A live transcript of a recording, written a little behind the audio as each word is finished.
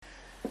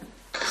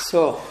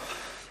So,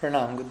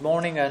 Pranam, good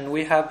morning, and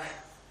we have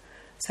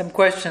some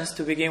questions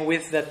to begin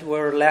with that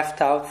were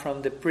left out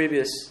from the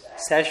previous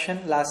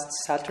session last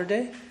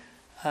Saturday,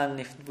 and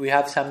if we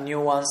have some new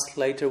ones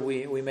later,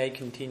 we may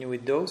continue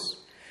with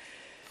those.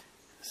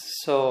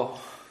 So,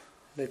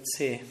 let's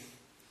see.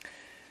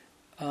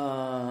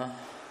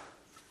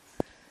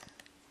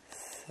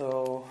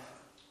 So,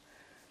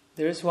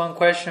 there is one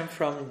question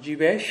from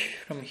Jivesh,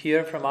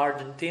 from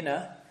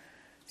Argentina.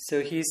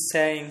 So he's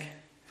saying,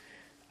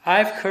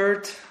 I've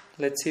heard,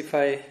 let's see if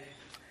I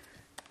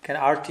can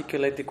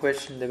articulate the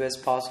question the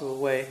best possible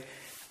way.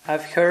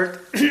 I've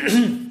heard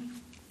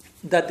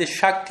that the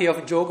Shakti of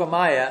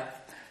Yogamaya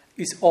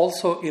is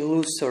also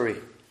illusory.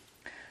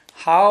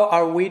 How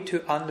are we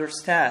to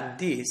understand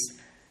this,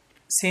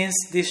 since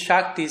this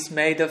Shakti is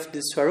made of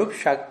the Swarup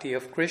Shakti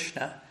of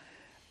Krishna,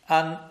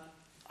 and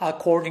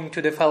according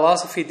to the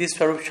philosophy, this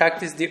Swarup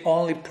Shakti is the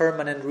only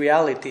permanent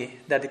reality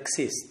that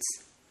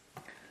exists?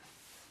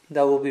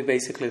 That will be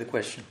basically the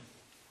question.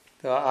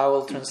 So I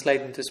will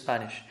translate into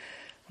Spanish.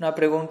 Una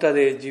pregunta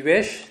de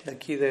Jivesh, de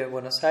aquí de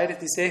Buenos Aires,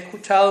 dice: he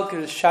escuchado que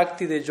el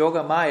Shakti de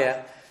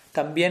Yogamaya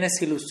también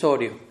es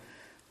ilusorio.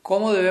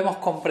 ¿Cómo debemos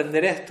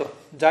comprender esto?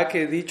 Ya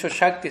que dicho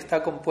Shakti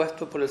está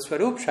compuesto por el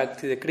Swarup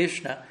Shakti de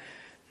Krishna,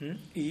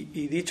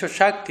 y dicho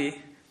Shakti,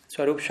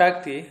 Swarup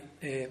Shakti,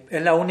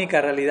 es la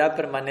única realidad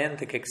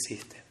permanente que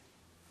existe.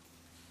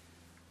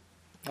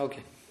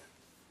 Okay.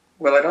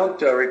 Well, I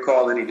don't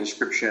recall any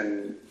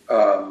description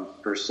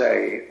per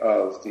se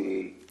of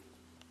the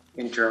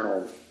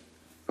internal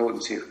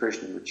potency of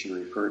Krishna, which you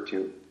referred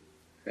to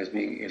as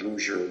being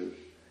illusory,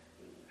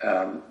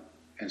 and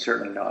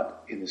certainly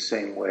not in the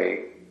same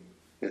way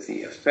that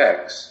the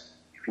effects,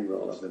 if you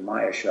will, of the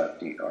Maya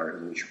Shakti are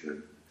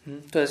illusory.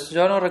 Entonces,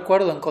 yo no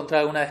recuerdo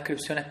encontrar alguna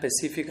descripción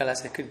específica en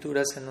las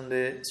escrituras en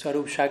donde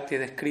Swarup Shakti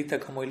es descrita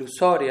como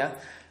ilusoria,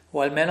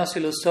 o al menos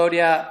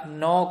ilusoria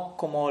no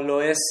como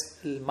lo es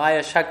el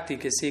Maya Shakti,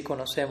 que sí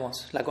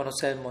la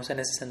conocemos en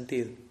ese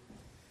sentido.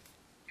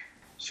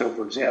 So,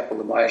 for example,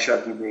 the Maya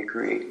Shakti may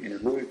create an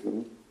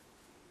illusion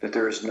that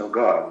there is no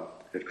God,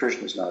 that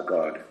Krishna is not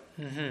God.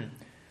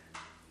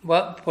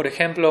 Bueno, por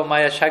ejemplo,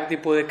 Maya Shakti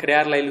puede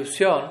crear la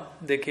ilusión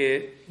de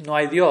que no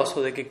hay Dios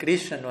o de que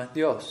Krishna no es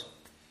Dios.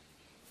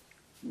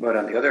 But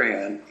on the other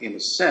hand, in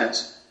a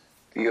sense,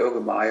 the Yoga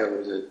Maya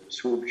or the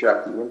Swarup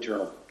Shakti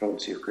internal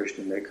potency of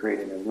Krishna may create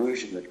an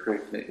illusion that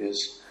Krishna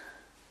is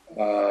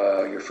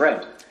your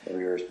friend or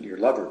your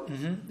lover.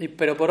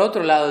 Pero por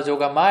otro lado,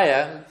 Yoga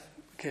Maya,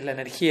 que es la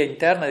energía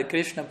interna de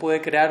Krishna, puede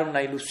crear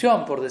una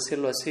ilusión, por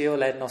decirlo así, o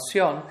la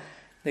noción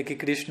de que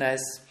Krishna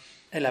es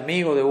el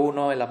amigo de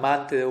uno, el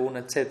amante de uno,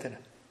 etc.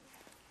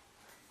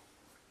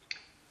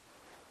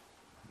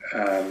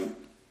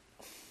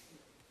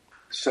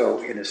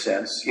 So, in a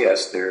sense,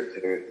 yes,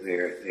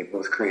 they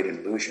both create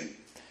an illusion.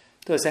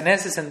 Entonces, en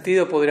ese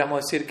sentido,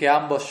 podríamos decir que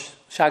ambos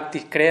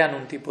Shaktis crean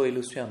un tipo de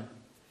ilusión.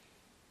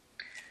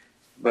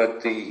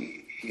 But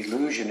the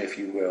illusion, if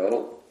you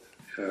will,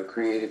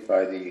 created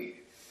by the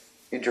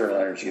internal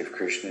energy of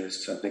Krishna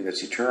is something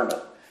that's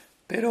eternal.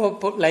 Pero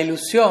la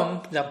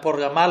ilusión, por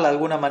llamarla de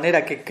alguna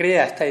manera, que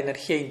crea esta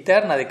energía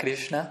interna de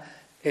Krishna,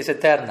 es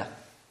eterna.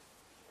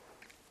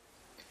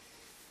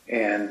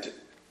 And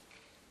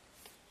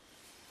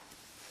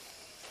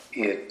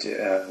it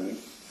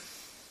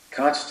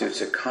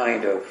constitutes a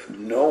kind of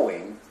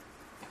knowing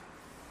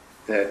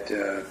that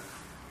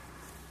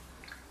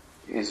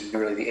is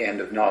really the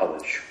end of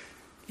knowledge.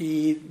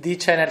 Y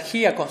dicha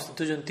energía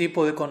constituye un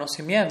tipo de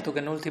conocimiento que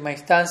en última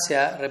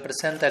instancia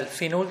representa el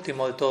fin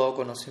último de todo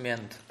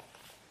conocimiento.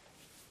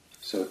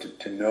 So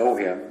to know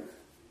him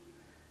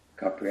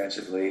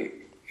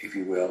comprehensively, if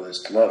you will,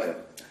 is to love him.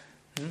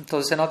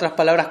 Entonces, en otras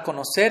palabras,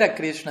 conocer a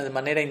Krishna de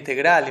manera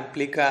integral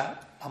implica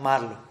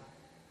amarlo.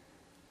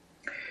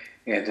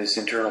 And this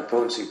internal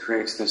potency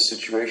creates this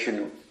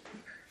situation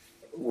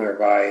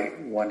whereby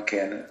one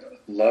can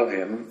love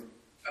him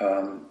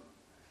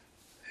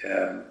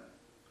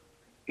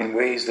in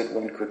ways that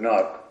one could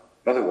not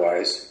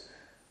otherwise.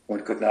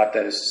 One could not,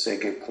 that is to say,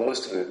 get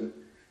close to him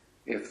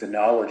if the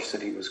knowledge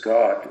that he was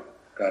God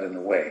got in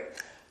the way.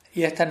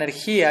 Y esta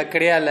energía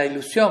crea la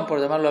ilusión, por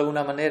llamarlo de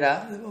alguna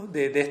manera,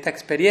 de esta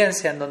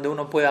experiencia en donde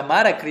uno puede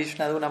amar a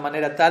Krishna de una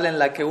manera tal en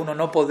la que uno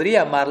no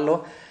podría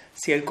amarlo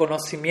si el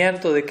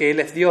conocimiento de que Él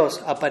es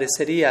Dios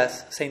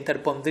se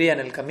interpondría en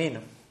el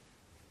camino.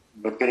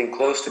 But getting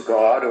close to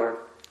God or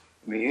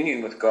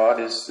union with God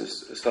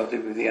is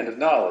something with the end of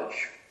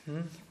knowledge.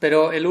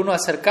 Pero el uno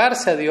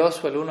acercarse a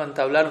Dios o el uno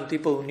entablar un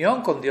tipo de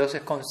unión con Dios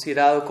es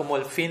considerado como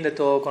el fin de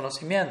todo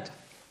conocimiento.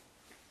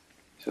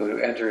 So to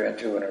enter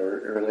into a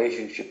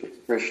relationship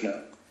with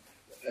Krishna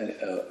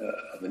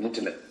of an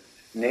intimate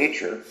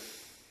nature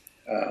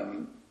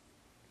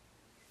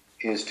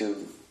is to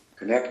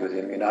connect with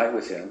him, unite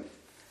with him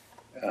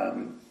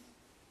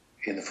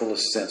in the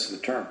fullest sense of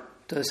the term.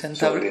 Entonces,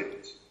 so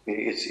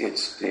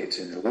it's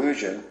an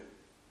illusion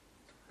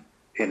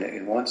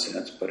in one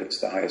sense, but it's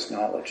the highest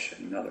knowledge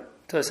in another.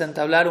 Entonces,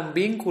 entablar un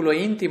vínculo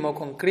íntimo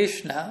con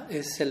Krishna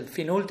es el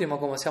fin último,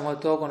 como decíamos,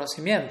 de todo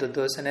conocimiento.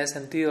 Entonces, en ese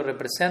sentido,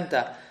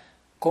 representa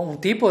con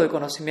un tipo de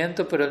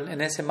conocimiento, pero en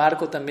ese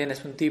marco también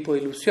es un tipo de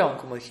ilusión,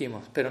 como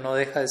dijimos, pero no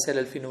deja de ser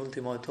el fin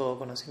último de todo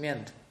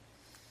conocimiento.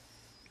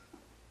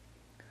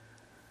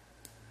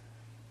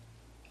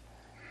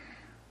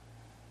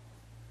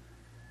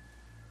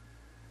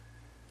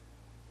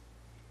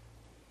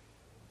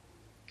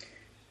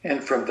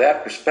 And from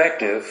that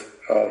perspective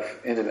of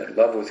intimate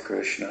love with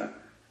Krishna,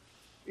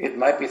 it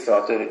might be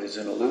thought that it is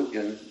an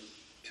illusion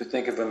to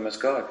think of him as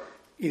God.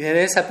 Y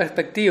desde esa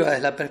perspectiva,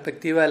 desde la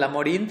perspectiva del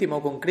amor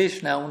íntimo con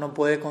Krishna, uno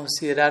puede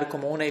considerar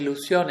como una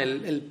ilusión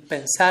el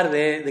pensar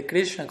de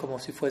Krishna como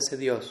si fuese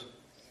Dios.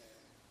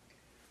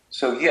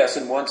 So yes,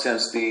 in one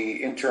sense,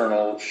 the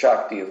internal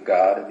Shakti of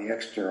God and the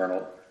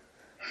external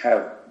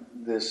have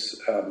this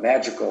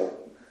magical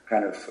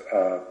kind of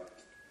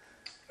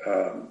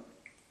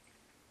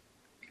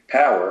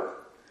power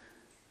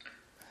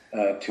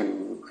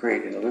to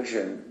create an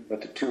illusion,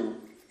 but the two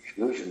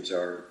illusions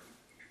are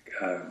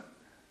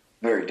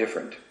very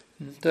different.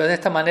 Entonces, de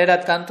esta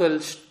manera, tanto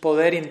el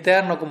poder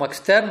interno como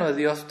externo de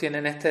Dios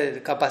tienen esta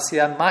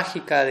capacidad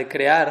mágica de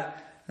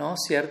crear, ¿no?,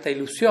 cierta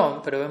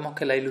ilusión, pero vemos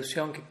que la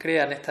ilusión que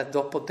crean estas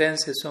dos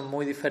potencias son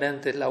muy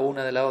diferentes la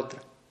una de la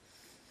otra.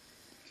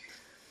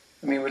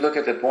 I mean, we look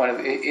at the point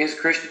of, is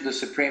Krishna the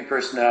Supreme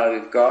Personality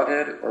of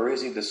Godhead, or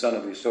is he the son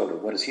of Yasoda?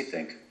 What does he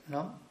think?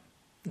 ¿No?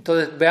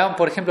 Entonces, veamos,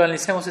 por ejemplo,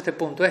 analicemos este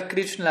punto. ¿Es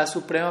Krishna la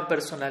suprema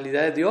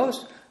personalidad de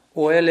Dios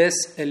o él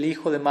es el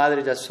hijo de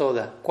Madre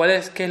Yasoda?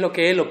 ¿Qué es lo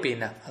que él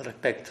opina al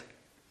respecto?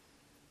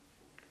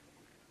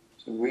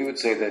 So we would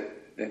say that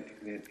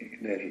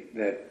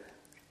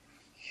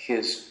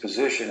his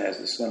position as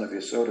the son of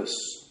Yasoda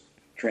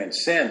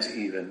transcends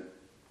even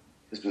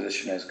his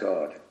position as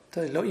God.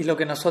 Entonces, lo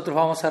que nosotros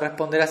vamos a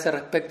responder a ese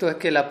respecto es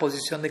que la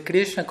posición de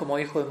Krishna como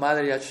hijo de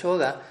Madre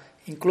Yasoda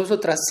incluso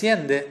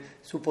trasciende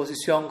su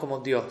posición como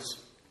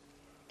Dios.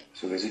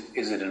 So is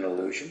it an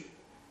illusion?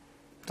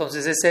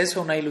 Entonces, ¿es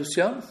eso una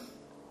ilusión?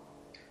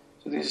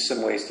 So these are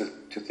some ways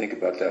to think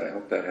about that. I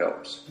hope that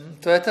helps.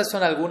 Todas estas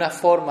son algunas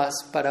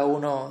formas para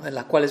uno en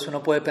las cuales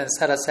uno puede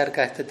pensar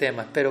acerca de este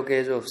tema. Espero que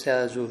ello sea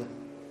de ayuda.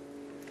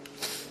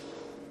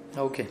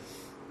 Okay.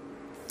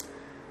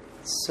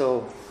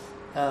 So,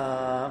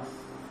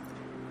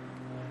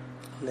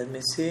 let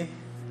me see.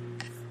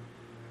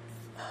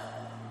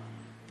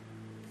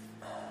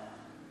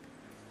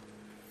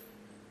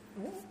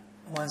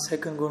 One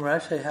second,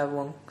 Gurmaraj. I have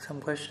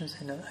some questions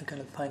and I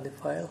cannot find the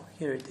file.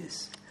 Here it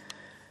is.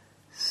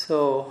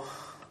 So,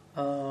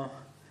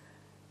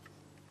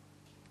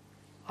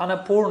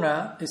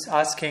 Annapurna is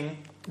asking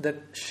that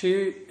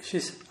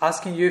she's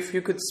asking you if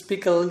you could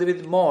speak a little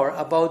bit more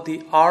about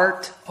the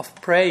art of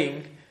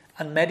praying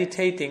and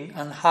meditating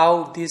and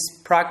how this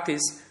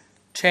practice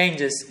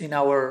changes in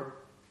our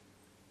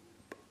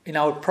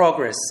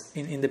progress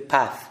in the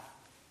path.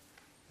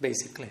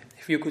 Basically,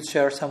 if you could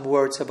share some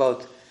words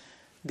about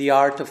the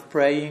art of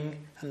praying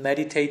and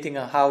meditating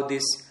and how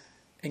these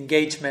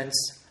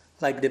engagements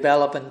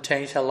develop and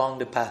change along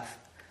the path.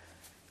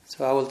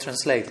 So I will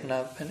translate.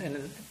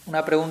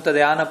 Una pregunta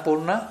de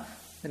Annapurna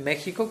de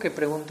México que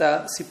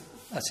pregunta si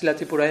Srila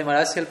Tripurari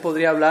Maharaj si él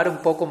podría hablar un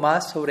poco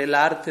más sobre el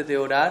arte de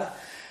orar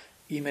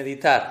y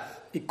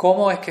meditar y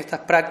cómo es que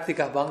estas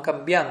prácticas van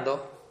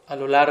cambiando a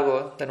lo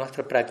largo de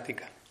nuestra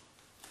práctica.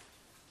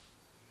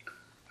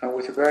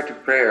 With regard to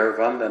prayer,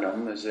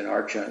 Vandanam is an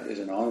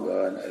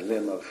anga and a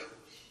limb of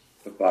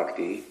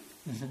bhakti.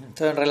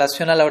 Entonces, en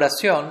relación a la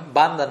oración,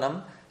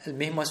 Vandanam, el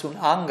mismo es un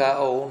anga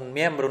o un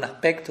miembro, un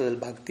aspecto del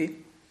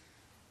bhakti.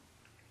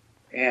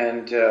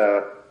 And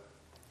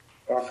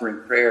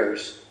offering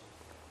prayers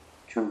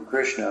to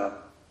Krishna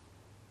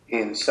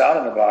in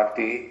sadhana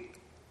bhakti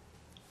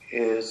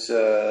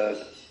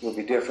will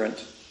be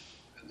different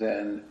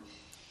than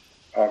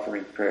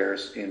offering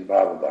prayers in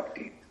bhava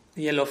bhakti.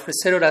 Y el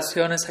ofrecer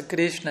oraciones a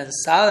Krishna en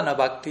sadhana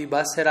bhakti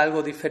va a ser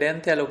algo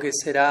diferente a lo que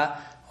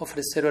será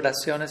ofrecer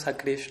oraciones a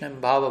Krishna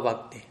en bhava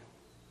bhakti.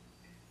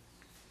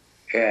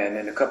 And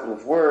in a couple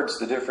of words,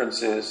 the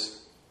difference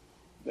is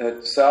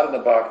that sadhana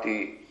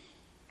bhakti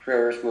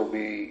prayers will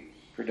be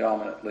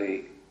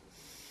predominantly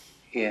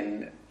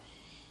in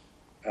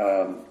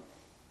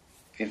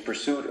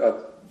pursuit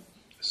of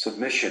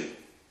submission,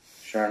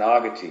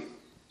 sharanagati,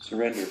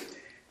 surrender.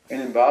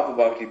 And in bhava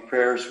bhakti,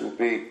 prayers will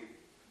be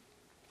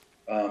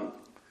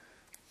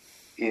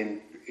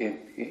in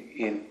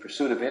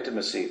pursuit of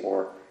intimacy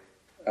or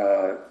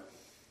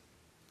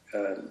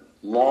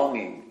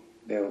longing.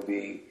 They will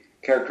be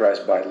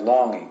characterized by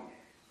longing,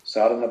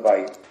 sadhana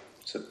by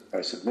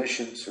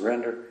submission,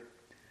 surrender,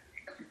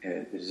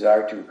 the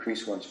desire to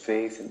increase one's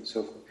faith, and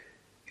so forth.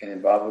 And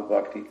in bhava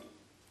bhakti,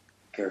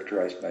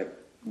 characterized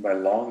by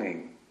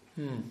longing.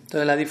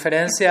 Entonces la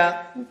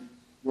diferencia.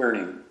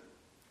 Yearning.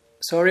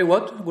 Sorry,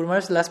 what?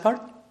 Gurmaraj, the last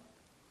part?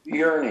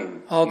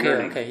 Yearning.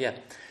 Okay, yeah.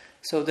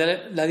 So,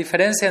 la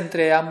diferencia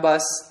entre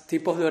ambos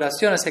tipos de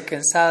oraciones es que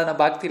en sadhana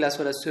bhakti las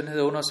oraciones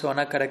de uno se van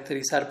a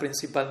caracterizar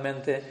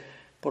principalmente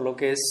por lo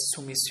que es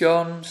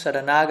sumisión,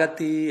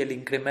 sharanagati, el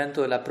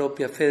incremento de la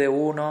propia fe de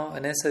uno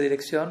en esa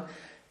dirección,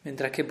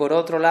 mientras que por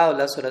otro lado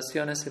las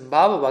oraciones en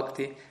bhava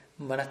bhakti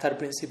van a estar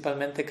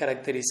principalmente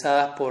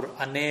caracterizadas por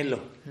anhelo,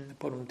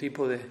 por un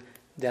tipo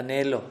de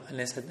anhelo en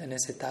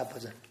esa etapa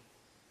ya.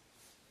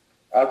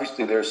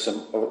 Obviously, there's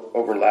some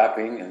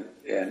overlapping,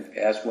 and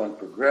as one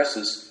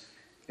progresses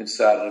in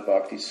sadhana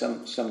bhakti,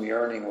 some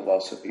yearning will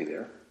also be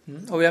there.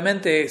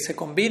 Obviamente se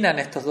combinan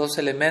estos dos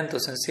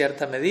elementos en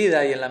cierta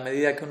medida, y en la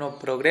medida que uno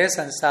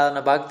progresa en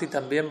sadhana bhakti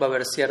también va a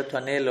haber cierto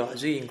anhelo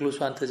allí,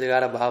 incluso antes de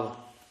llegar a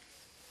bhava.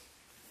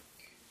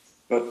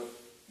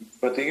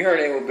 But the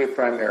yearning will be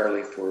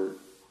primarily for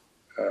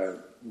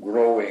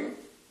growing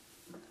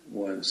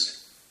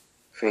one's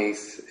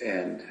faith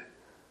and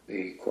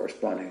the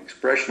corresponding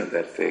expression of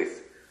that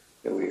faith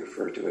that we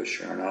refer to as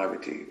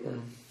Sharanagati.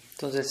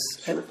 Entonces,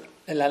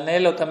 el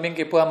anhelo también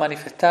que pueda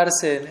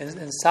manifestarse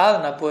en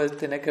sadhana puede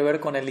tener que ver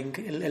con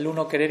el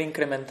uno querer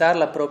incrementar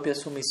la propia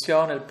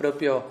sumisión, la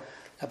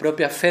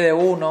propia fe de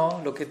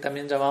uno, lo que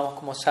también llamamos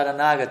como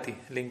Sharanagati,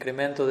 el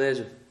incremento de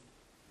ello.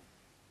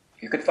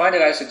 You can find a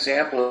nice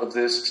example of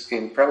this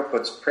in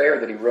Prabhupada's prayer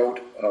that he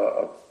wrote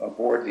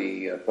aboard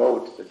the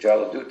boat, the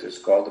Jaladuta is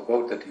called, the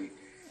boat that he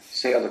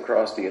sailed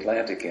across the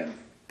Atlantic in.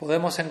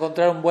 Podemos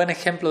encontrar un buen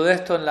ejemplo de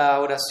esto en la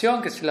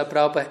oración que Srila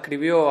Prabhupada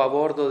escribió a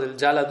bordo del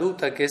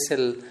Jaladuta, que es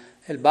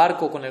el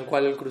barco con el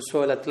cual él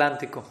cruzó el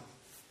Atlántico.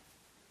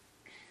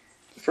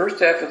 The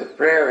first half of the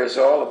prayer is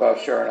all about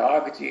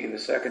Sharanagati, and the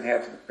second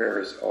half of the prayer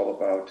is all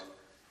about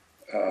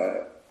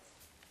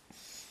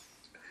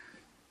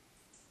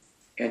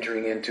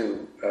entering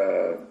into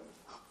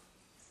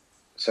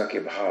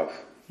Sakya Bhav.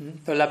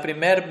 Pero la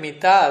primera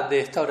mitad de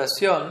esta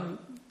oración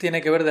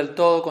tiene que ver del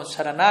todo con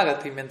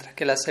Sharanagati, mientras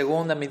que la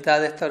segunda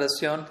mitad de esta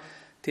oración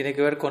tiene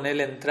que ver con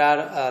él entrar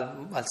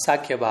al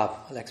Sakya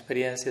Bhav, a la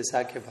experiencia de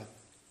Sakya Bhav.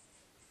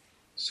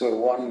 So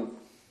one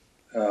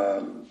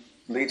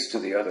leads to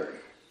the other.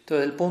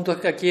 Entonces el punto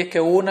aquí es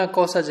que una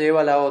cosa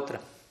lleva a la otra.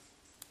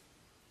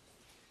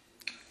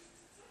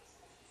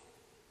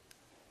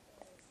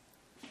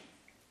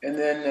 And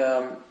then,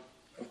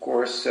 of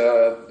course,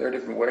 there are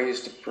different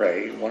ways to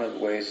pray. One of the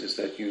ways is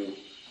that you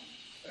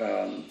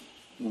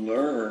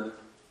learn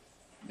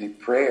the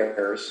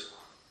prayers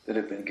that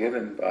have been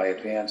given by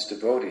advanced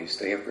devotees.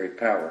 They have great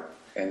power,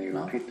 and you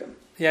repeat them.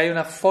 Y hay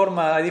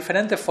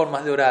diferentes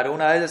formas de orar.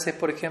 Una de ellas es,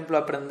 por ejemplo,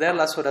 aprender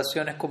las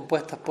oraciones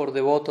compuestas por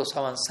devotos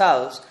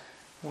avanzados.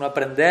 Uno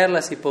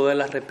aprenderlas y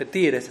poderlas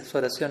repetir. Esas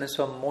oraciones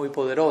son muy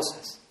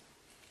poderosas.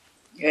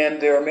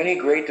 And there are many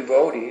great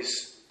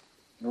devotees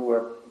who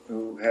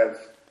have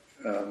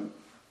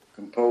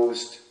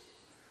composed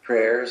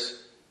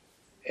prayers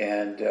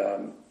and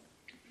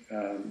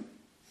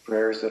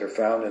prayers that are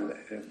found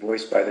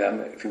voiced by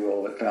them, if you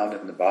will, found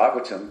in the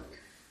Bhagavatam,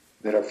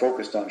 that are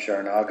focused on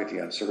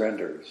Sharanagati, on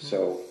surrender.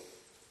 So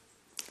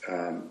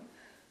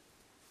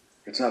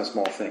it's not a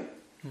small thing.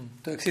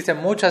 Entonces, existen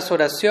muchas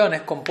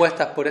oraciones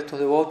compuestas por estos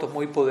devotos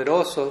muy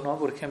poderosos, ¿no?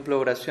 Por ejemplo,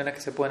 oraciones que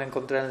se pueden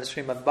encontrar en el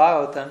Srimad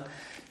Bhagavatam,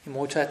 y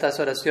muchas de estas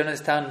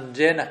oraciones están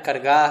llenas,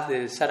 cargadas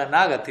de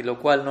Sharanagati, lo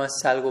cual no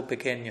es algo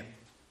pequeño.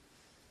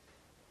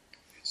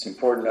 It's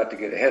important not to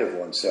get ahead of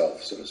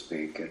oneself, so to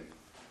speak,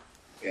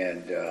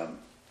 and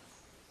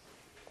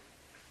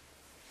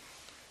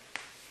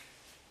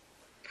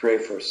pray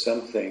for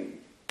something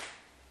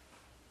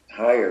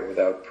higher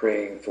without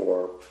praying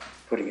for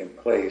putting in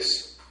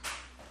place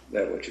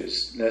that which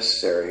is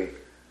necessary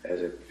as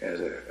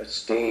a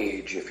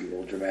stage, if you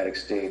will, dramatic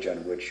stage on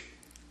which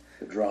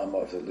the drama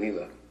of the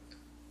Leela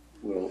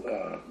will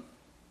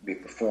be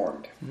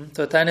performed.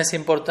 Entonces también es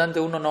importante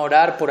uno no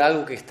orar por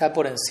algo que está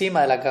por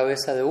encima de la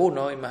cabeza de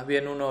uno, y más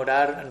bien uno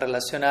orar en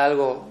relación a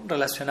algo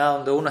relacionado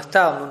donde uno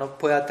está, donde uno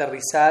puede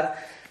aterrizar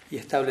y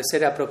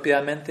establecer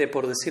apropiadamente,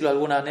 por decirlo de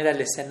alguna manera,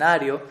 el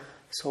escenario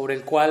sobre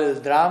el cual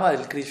el drama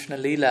del Krishna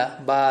Lila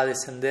va a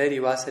descender y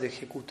va a ser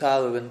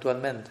ejecutado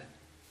eventualmente.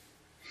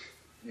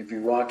 If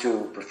you want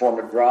to perform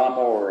a drama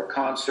or a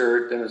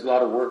concert, then there's a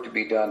lot of work to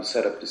be done to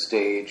set up the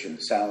stage and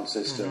the sound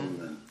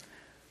system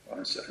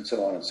and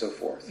so on and so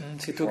forth.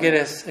 Si tú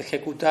quieres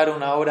ejecutar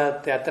una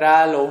obra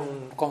teatral o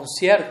un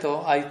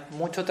concierto, hay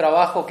mucho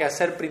trabajo que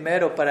hacer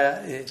primero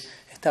para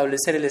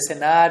establecer el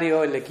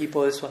escenario, el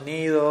equipo de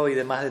sonido y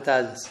demás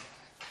detalles.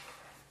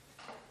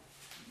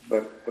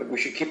 But we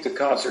should keep the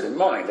concert in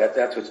mind.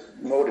 That's what's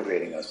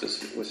motivating us.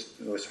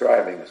 What's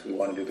driving us. We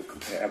want to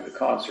have the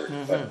concert,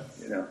 but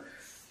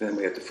then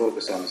we have to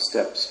focus on the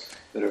steps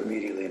that are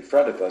immediately in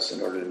front of us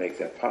in order to make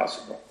that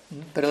possible.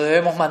 Pero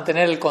debemos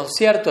mantener el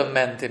concierto en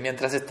mente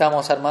mientras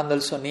estamos armando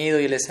el sonido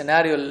y el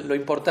escenario. Lo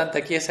importante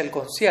aquí es el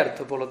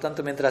concierto. Por lo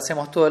tanto, mientras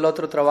hacemos todo el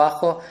otro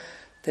trabajo,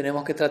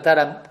 tenemos que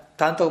tratar,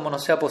 tanto como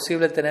nos sea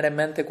posible, tener en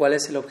mente cuál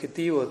es el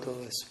objetivo de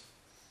todo eso.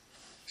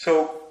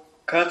 So,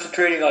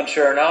 concentrating on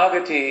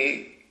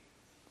Sharanagati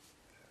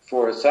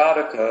for a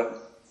sadhaka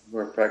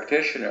or a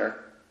practitioner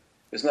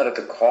is not at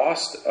the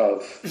cost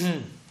of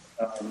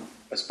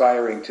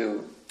aspiring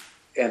to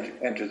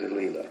enter the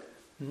Leela.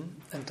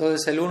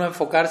 Entonces el uno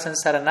enfocarse en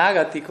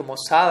Sharanagati como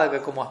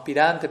sadhaka, como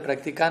aspirante,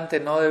 practicante,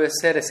 no debe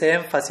ser ese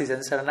énfasis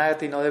en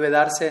Sharanagati, no debe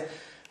darse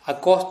a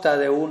costa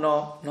de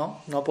uno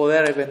no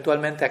poder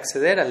eventualmente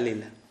acceder al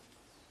Lila.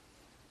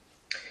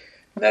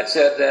 That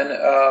said, then,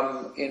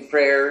 in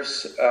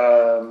prayers,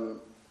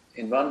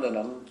 in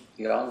Vandanam,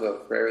 the Anga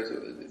of prayers,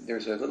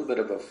 there's a little bit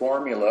of a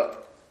formula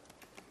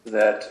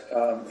that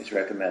is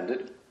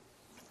recommended.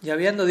 Y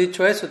habiendo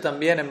dicho eso,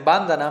 también en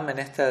Vandanam, en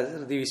esta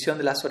división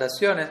de las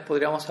oraciones,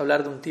 podríamos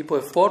hablar de un tipo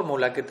de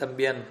fórmula que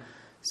también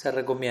se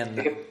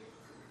recomienda.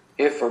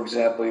 If, for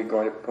example, you're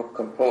going to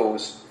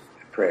compose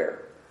a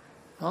prayer.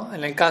 ¿No?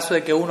 En el caso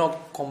de que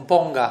uno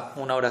componga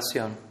una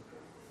oración.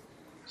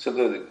 So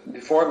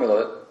the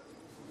formula,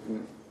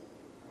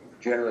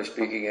 generally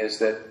speaking, is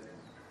that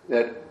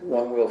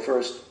one will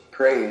first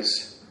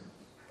praise,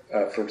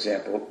 for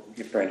example,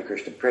 you're praying to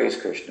Krishna, praise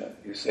Krishna.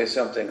 You say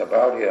something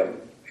about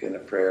him in a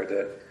prayer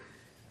that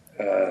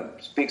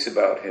speaks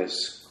about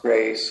his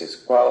grace, his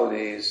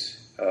qualities,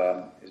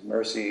 his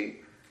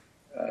mercy,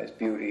 his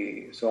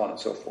beauty, so on and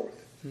so forth.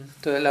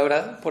 Entonces,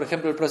 por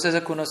ejemplo, el proceso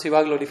es que uno, si va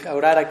a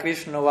orar a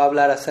Krishna, uno va a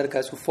hablar acerca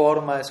de su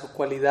forma, de sus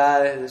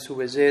cualidades, de su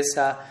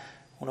belleza.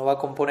 Uno va a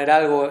componer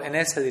algo en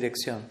esa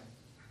dirección.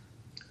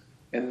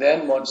 And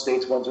then one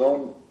states one's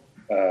own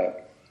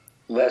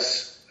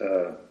less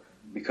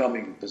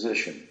becoming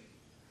position.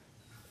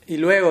 Y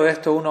luego de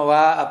esto uno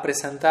va a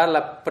presentar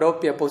la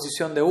propia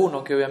posición de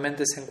uno, que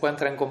obviamente se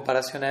encuentra en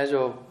comparación a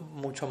ello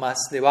mucho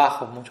más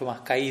debajo, mucho más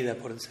caída,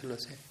 por decirlo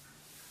así.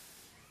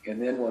 And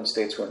then one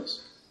states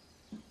one's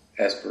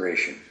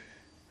aspiration.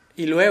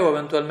 Y luego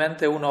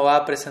eventualmente uno va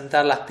a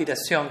presentar la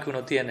aspiración que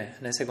uno tiene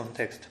en ese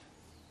contexto.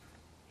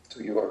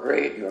 So you are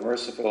great, you are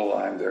merciful,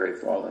 I am very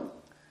fallen,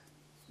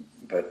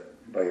 but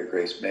by your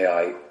grace may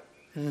I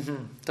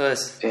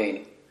Entonces,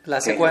 attain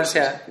la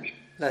secuencia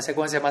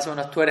más o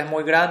menos, tú eres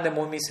muy grande,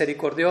 muy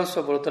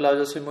misericordioso, por otro lado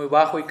yo soy muy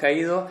bajo y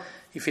caído,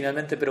 y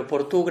finalmente, pero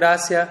por tu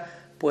gracia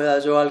pueda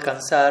yo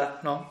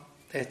alcanzar, ¿no?,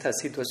 esta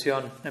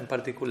situación en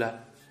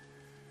particular.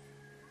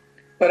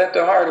 But at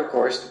the heart, of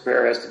course, the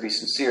prayer has to be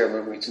sincere.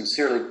 When we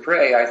sincerely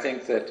pray, I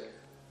think that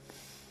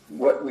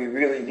what we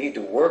really need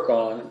to work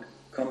on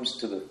comes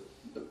to the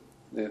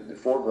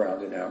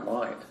foreground in our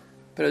mind.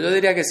 Pero yo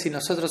diría que si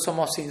nosotros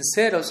somos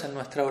sinceros en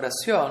nuestra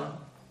oración,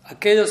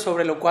 aquello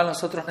sobre lo cual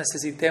nosotros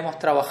necesitemos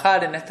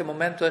trabajar en este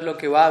momento es lo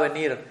que va a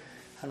venir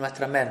a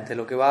nuestra mente,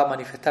 lo que va a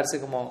manifestarse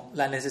como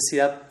la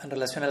necesidad en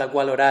relación a la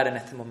cual orar en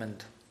este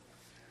momento.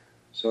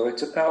 So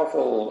it's a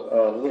powerful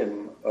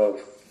limb of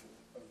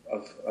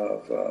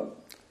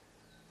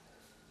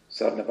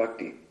sadhana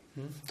bhakti.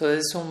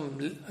 Entonces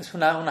es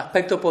un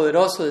aspecto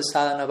poderoso de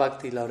sadhana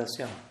bhakti, la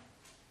oración.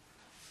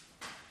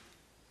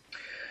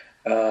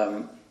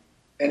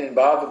 And in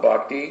Bhava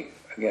Bhakti,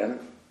 again,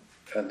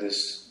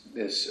 this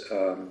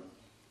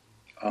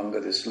anga,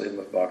 this limb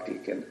of bhakti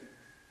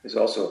is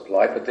also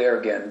applied, but there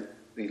again,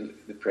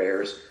 the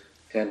prayers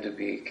tend to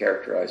be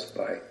characterized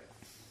by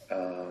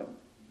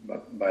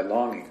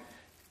longing.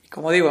 Y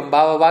como digo, en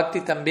Bhava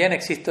Bhakti también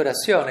existe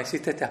oración,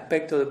 existe este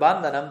aspecto de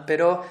Vandanam,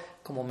 pero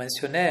como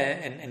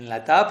mencioné, en la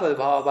etapa de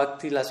Bhava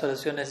Bhakti las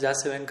oraciones ya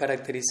se ven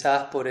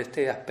caracterizadas por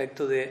este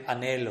aspecto de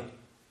anhelo.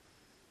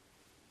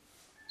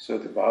 So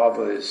the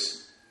bhava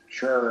is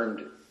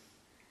churned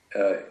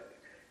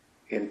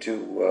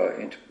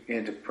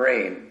into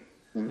praying.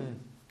 In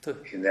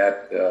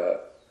that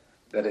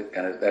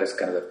is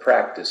kind of the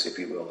practice, if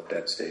you will, at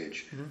that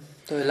stage.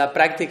 Entonces la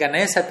práctica en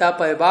esa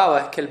etapa de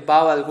bhava es que el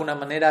bhava de alguna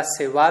manera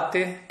se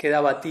bate,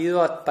 queda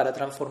batido para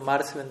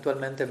transformarse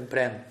eventualmente en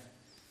prem.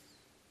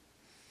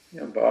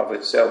 And bhava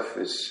itself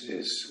is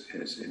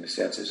in a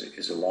sense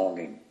is a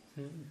longing.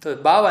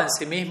 Entonces bhava en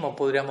sí mismo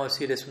podríamos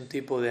decir es un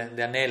tipo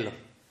de anhelo.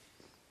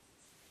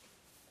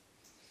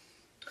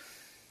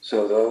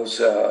 So those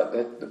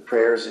the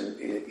prayers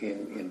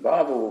in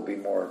bhava will be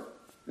more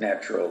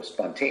natural,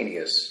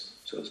 spontaneous,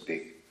 so to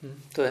speak.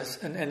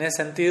 Entonces, en ese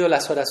sentido,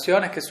 las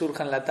oraciones que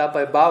surjan en la etapa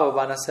de bhava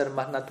van a ser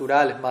más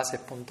naturales, más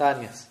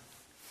espontáneas.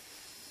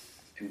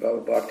 In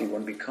Bhava Bhakti,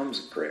 one becomes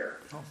a prayer.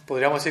 ¿No?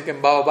 Podríamos decir que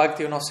en Bhava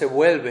Bhakti uno se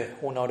vuelve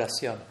una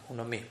oración,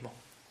 uno mismo.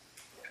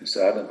 In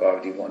Sadhana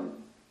Bhakti, one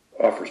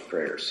offers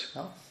prayers.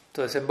 ¿No?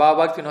 Entonces, en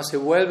Bhava Bhakti uno se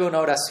vuelve una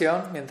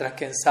oración, mientras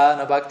que en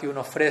Sadhana Bhakti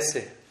uno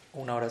ofrece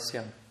una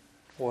oración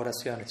u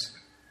oraciones.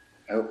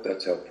 I hope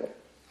that's helpful.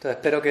 Entonces,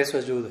 espero que eso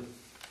ayude.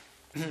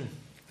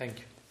 Thank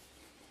you.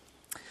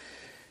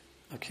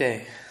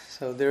 Okay,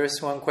 so there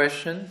is one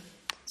question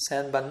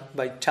sent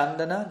by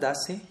Chandana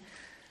Dasi.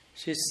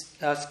 She's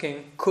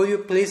asking, could you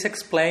please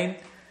explain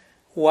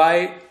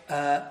why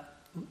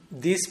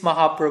this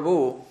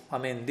Mahaprabhu,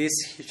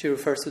 she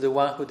refers to the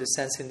one who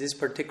descends in this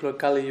particular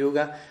Kali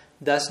Yuga,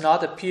 does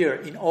not appear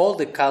in all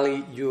the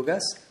Kali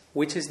Yugas?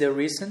 Which is the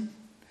reason?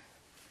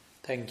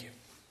 Thank you.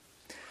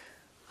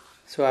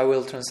 So I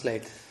will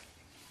translate.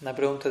 Una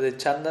pregunta de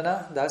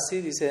Chandana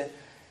Dasi dice,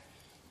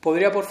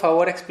 ¿podría por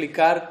favor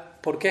explicar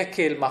por qué es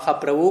que el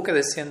Mahaprabhu que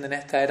desciende en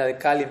esta era de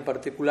Kali en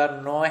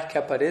particular no es que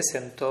aparece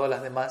en todas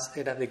las demás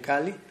eras de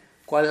Kali?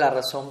 ¿Cuál es la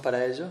razón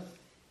para ello?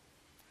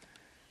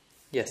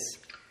 Yes.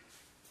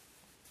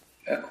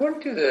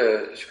 According to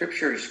the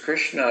scriptures,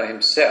 Krishna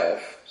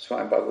himself,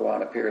 Swami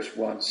Bhagavan, appears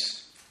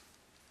once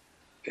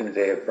in the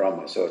day of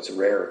Brahma, so it's a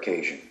rare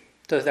occasion.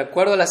 Entonces, de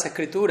acuerdo a las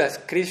escrituras,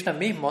 Krishna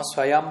mismo,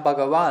 Swayam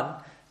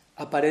Bhagavan,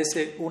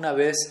 aparece una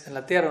vez en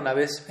la tierra, una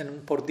vez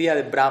por día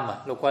de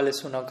Brahma, lo cual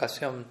es una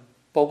ocasión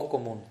poco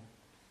común.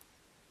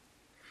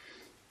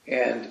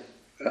 And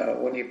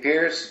when he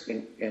appears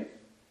in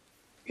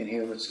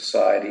human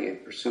society in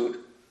pursuit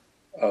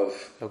of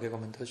Lo que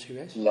comentó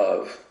Shivesh.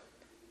 love,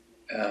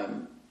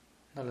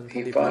 No lo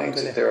he entendí,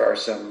 finds that there are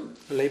some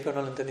lo leí pero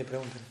no lo entendí,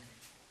 pregúntale.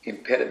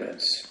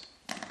 impediments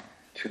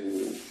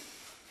to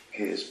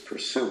his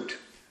pursuit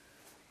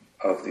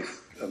of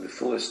the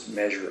fullest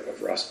measure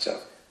of rasa.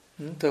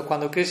 Entonces,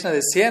 cuando Krishna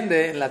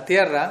desciende en la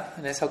tierra,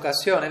 en esa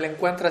ocasión, él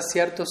encuentra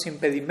ciertos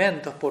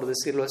impedimentos, por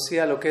decirlo así,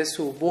 a lo que es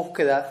su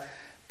búsqueda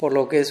por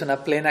lo que es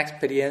una plena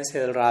experiencia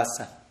del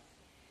rasa.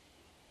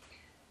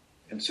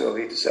 And so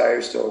he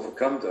desires to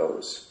overcome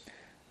those.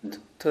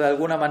 Entonces, de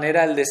alguna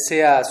manera, él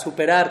desea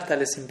superar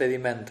tales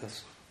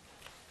impedimentos.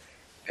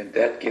 And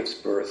that gives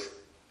birth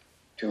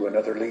to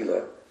another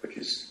lila, which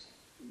is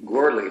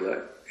Gaur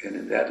Lila, and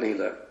in that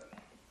lila,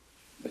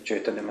 the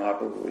Chaitanya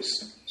Mahaprabhu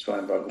is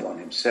Swami Bhagavan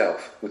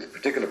himself, with a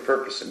particular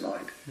purpose in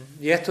mind.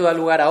 Y esto da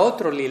lugar a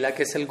otro lila,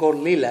 que es el Gaur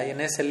Lila, y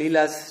en ese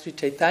lila Sri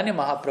Chaitanya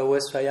Mahaprabhu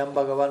es Swayam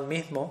Bhagavan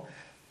mismo,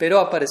 pero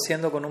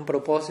apareciendo con un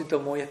propósito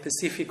muy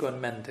específico en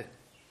mente.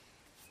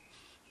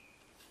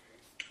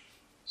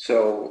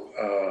 So,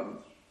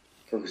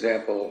 for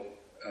example,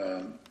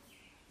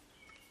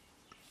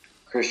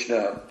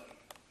 Krishna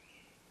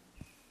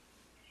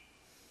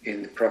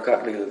in the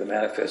Prakat Lila, the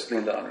manifest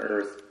Lila on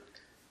earth,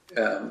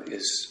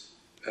 is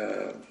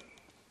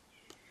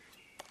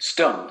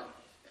stunned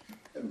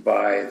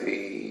by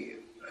the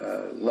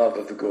love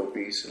of the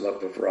gopis,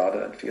 love of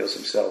Radha, and feels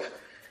himself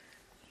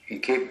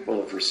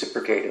incapable of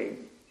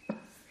reciprocating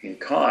in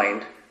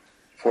kind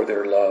for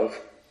their love,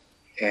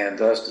 and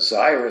thus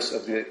desirous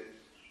of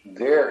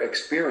their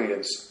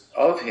experience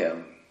of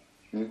him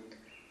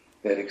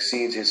that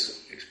exceeds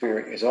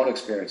his own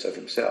experience of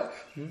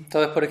himself.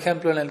 Entonces, por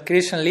ejemplo, en el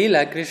Krishna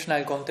Lila, Krishna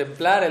al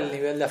contemplar el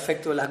nivel de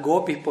afecto de las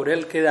gopis por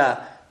él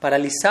queda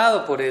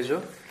paralizado por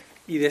ello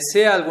y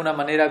desea de alguna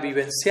manera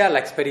vivenciar la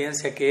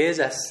experiencia que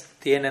ellas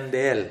tienen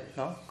de él,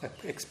 ¿no?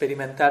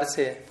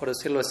 Experimentarse, por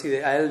decirlo así,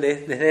 a él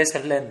desde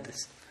esas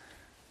lentes.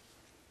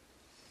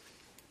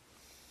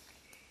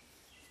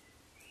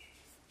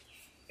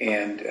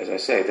 And as I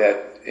say,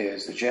 that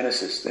is the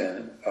genesis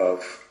then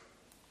of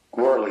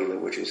Gaur Lila,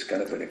 which is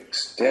kind of an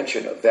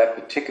extension of that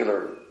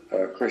particular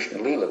Krishna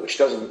Lila, which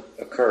doesn't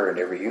occur in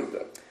every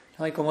yuga.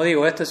 ¿No? Y como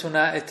digo, este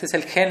es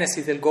el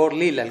génesis del Gaur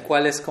Lila, el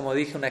cual es, como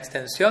dije, una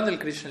extensión del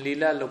Krishna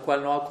Lila, lo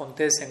cual no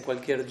acontece en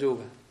cualquier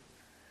yuga.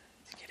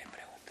 Si quieren,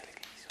 pregúntale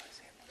qué quiso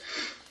decir.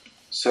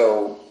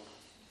 So,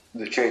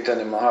 the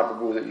Chaitanya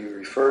Mahaprabhu that you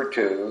referred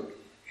to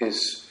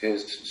is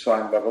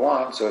Swami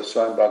Bhagavan. So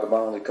Swami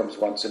Bhagavan only comes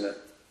once in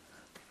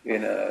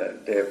a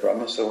day of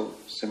Brahma. So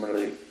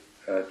similarly,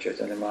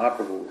 Chaitanya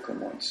Mahaprabhu will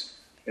come once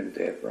in a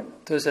day of Brahma.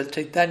 Entonces el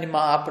Chaitanya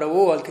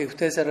Mahaprabhu al que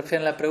ustedes se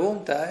refieren en la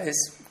pregunta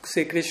es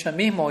Sri Krishna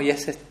mismo y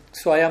es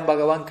Swayam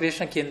Bhagavan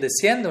Krishna quien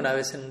desciende una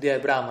vez en un día de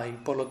Brahma y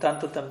por lo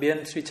tanto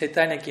también Sri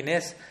Chaitanya quien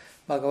es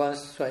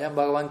Swayam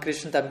Bhagavan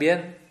Krishna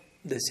también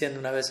desciende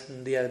una vez en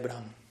un día de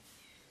Brahma.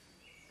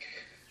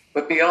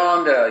 But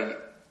beyond the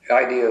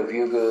idea of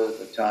yuga,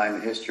 the time,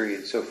 and history,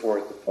 and so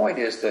forth, the point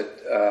is that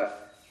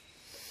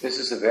this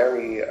is a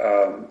very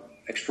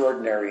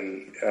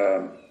extraordinary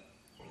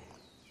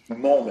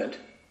moment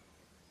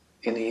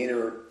in the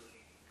inner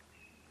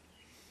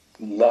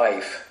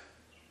life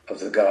of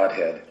the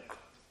Godhead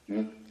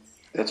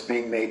that's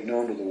being made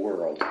known to the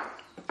world.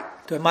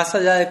 Entonces, más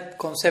allá de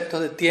conceptos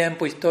de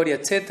tiempo, historia,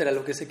 etcétera,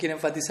 lo que se quiere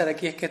enfatizar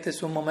aquí es que este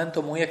es un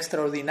momento muy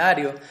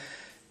extraordinario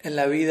en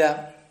la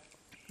vida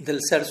del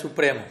Ser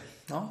Supremo,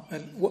 ¿no?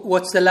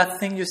 What's the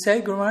last thing you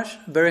say, Guru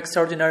Maharaj? Very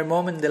extraordinary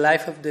moment in the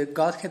life of the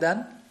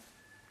Godhead.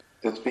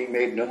 That's being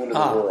made known to the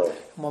world.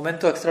 Un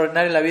momento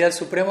extraordinario en la vida del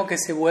Supremo que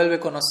se vuelve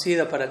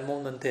conocida para el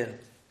mundo entero.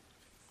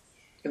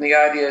 And the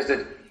idea is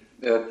that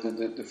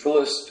the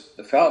fullest,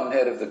 the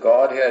fountainhead of the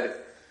Godhead,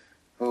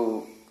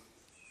 who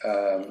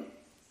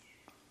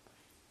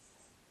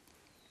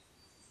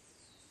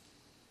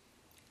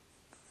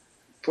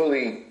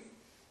fully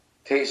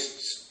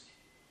tastes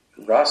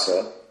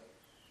rasa,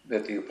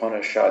 that the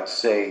Upanishads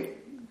say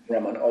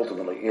Brahman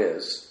ultimately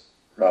is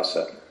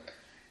rasa,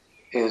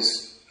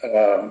 is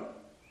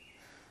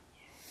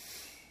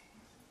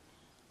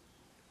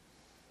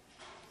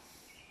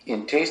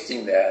in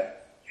tasting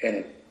that and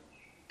in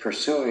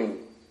pursuing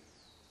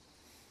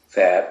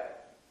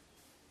that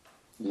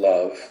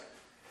love,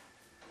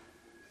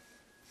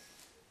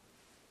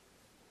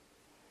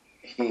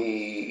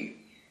 he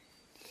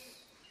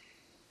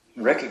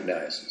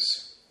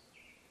recognizes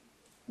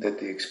that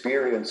the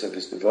experience of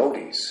his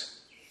devotees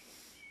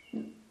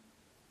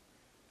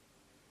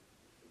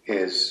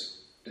is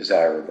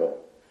desirable.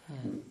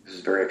 This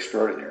is very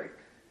extraordinary.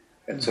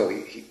 And so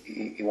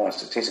he wants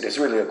to taste it. It's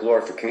really a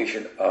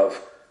glorification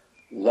of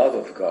love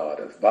of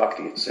God, of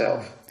bhakti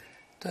itself.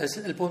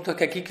 Entonces, el punto es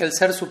que aquí que el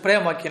Ser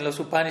Supremo, a quien los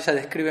Upanishads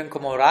describen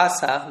como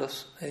rasa,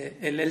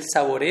 él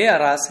saborea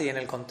rasa y en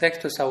el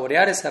contexto de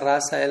saborear esa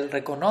rasa, él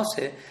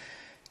reconoce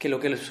que lo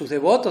que sus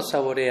devotos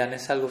saborean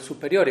es algo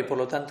superior y por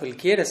lo tanto él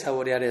quiere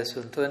saborear eso.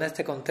 Entonces en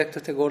este contexto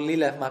este Gaur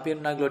Lila es más bien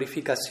una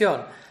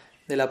glorificación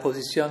de la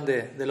posición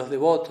de los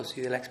devotos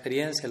y de la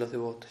experiencia de los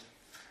devotos.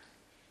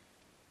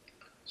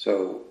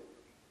 So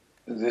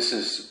this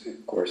is,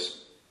 of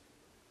course,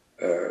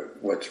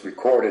 what's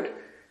recorded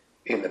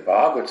in the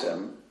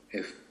Bhagavatam.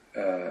 If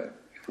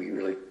we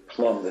really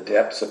plumb the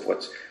depths of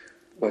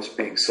what's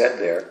being said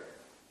there,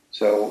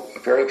 so a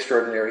very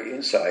extraordinary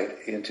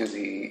insight into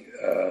the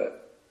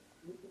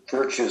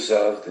virtues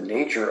of the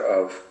nature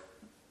of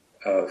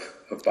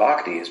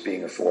bhakti is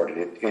being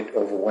afforded. It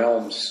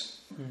overwhelms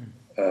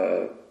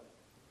the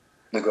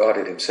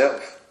Godhead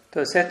himself.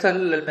 Entonces esto es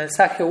el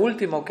mensaje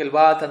último que el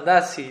Bhagavatam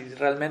da si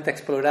realmente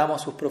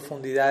exploramos sus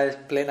profundidades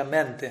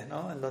plenamente,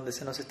 ¿no? En donde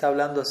se nos está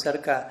hablando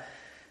acerca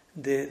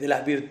de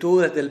las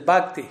virtudes del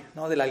bhakti,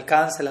 ¿no? Del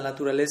alcance, la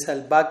naturaleza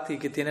del bhakti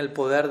que tiene el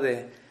poder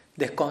de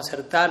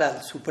desconcertar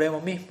al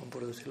Supremo mismo,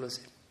 por decirlo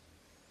así.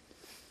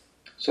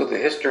 So the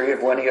history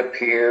of when he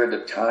appeared,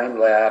 the time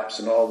lapse,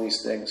 and all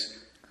these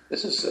things,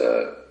 this is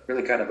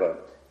really kind of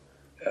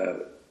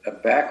a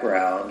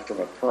background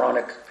from a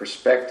Puranic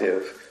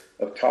perspective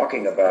of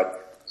talking about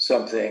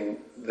something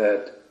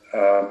that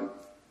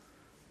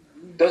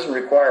doesn't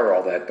require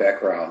all that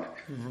background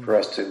for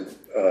us to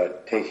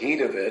take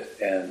heed of it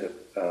and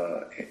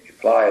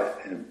apply it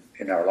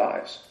in our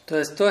lives.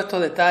 Entonces, todos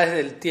estos detalles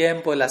del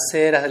tiempo, de las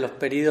eras, de los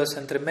periodos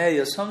entre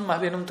medios, son más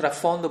bien un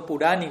trasfondo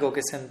puránico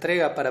que se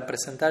entrega para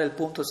presentar el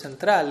punto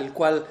central,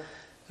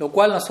 lo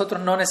cual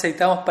nosotros no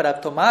necesitamos para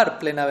tomar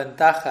plena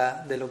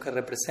ventaja de lo que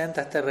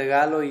representa este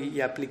regalo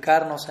y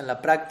aplicarnos en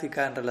la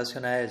práctica en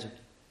relación a ello.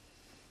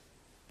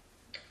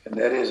 And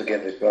that is,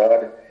 again, that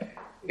God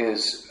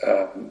is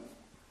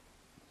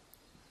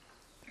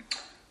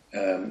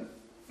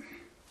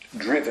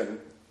driven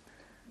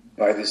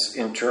by this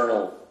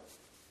internal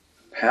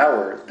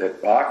power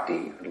that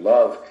bhakti,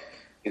 love,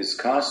 is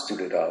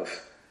constituted of.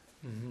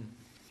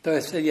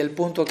 Entonces, y el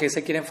punto que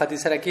se quiere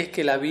enfatizar aquí es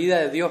que la vida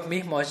de Dios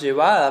mismo es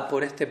llevada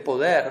por este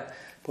poder,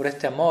 por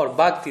este amor,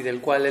 bhakti,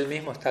 del cual Él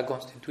mismo está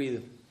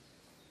constituido.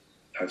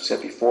 I've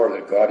said before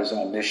that God is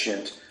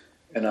omniscient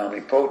and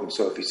omnipotent,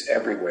 so if He's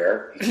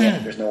everywhere,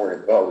 there's nowhere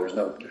to go.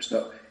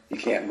 He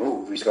can't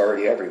move. He's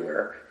already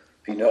everywhere.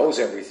 If He knows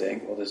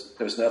everything, well,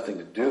 there's nothing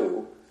to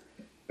do.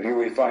 But here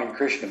we find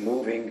Krishna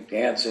moving,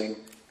 dancing,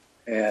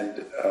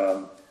 and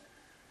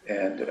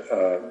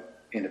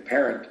in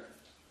apparent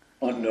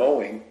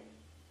unknowing,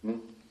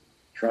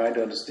 trying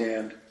to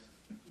understand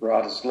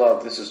Radha's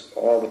love. This is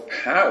all the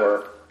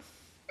power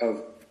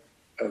of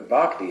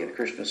bhakti and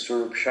Krishna's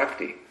Swarup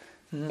Shakti.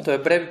 Entonces,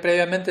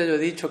 previamente yo he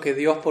dicho que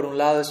Dios por un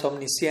lado es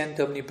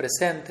omnisciente,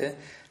 omnipresente,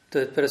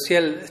 entonces, pero si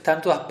Él está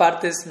en todas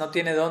partes no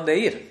tiene dónde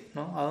ir,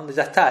 ¿no? A dónde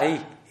ya está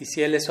ahí. Y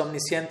si Él es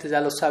omnisciente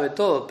ya lo sabe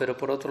todo, pero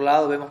por otro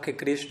lado vemos que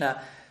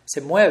Krishna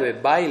se mueve,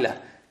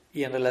 baila,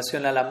 y en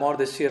relación al amor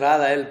de Sri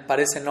Radha, Él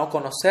parece no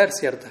conocer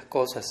ciertas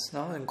cosas,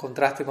 ¿no? En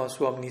contraste con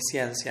su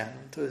omnisciencia.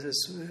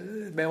 Entonces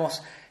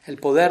vemos el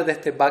poder de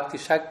este Bhakti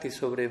Shakti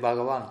sobre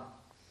Bhagavan.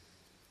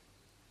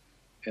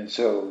 And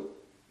so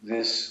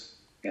this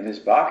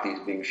bhakti is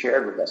being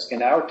shared with us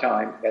in our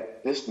time,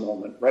 at this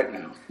moment, right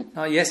now.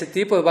 ¿No? Y ese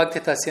tipo de bhakti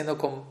está siendo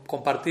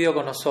compartido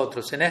con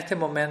nosotros en este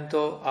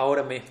momento,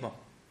 ahora mismo.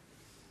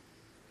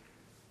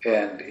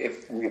 And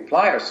if we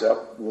apply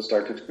ourselves, we'll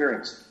start to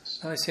experience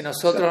this. ¿No? Y si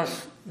nosotros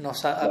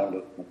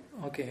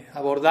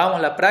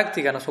abordamos la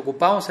práctica, nos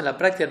ocupamos en la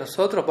práctica,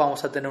 nosotros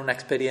vamos a tener una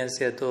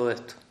experiencia de todo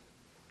esto.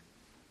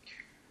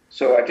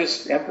 So I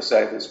just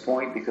emphasize this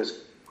point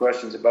because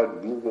questions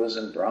about yugas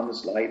and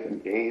Brahma's life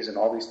and days and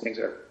all these things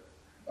are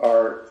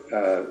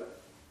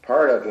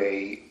part of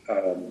a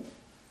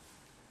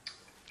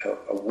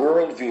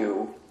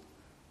worldview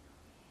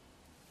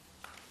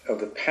of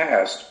the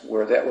past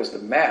where that was the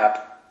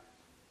map,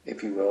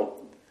 if you will,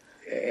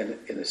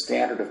 in the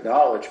standard of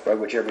knowledge by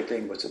which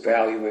everything was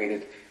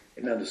evaluated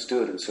and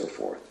understood and so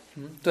forth.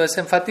 Entonces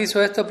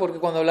enfatizo esto porque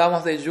cuando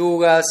hablamos de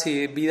yugas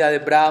y vida de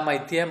Brahma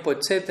y tiempo,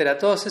 etcétera,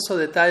 todos esos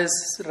detalles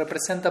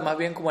representan más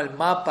bien como el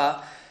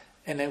mapa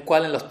en el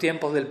cual en los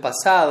tiempos del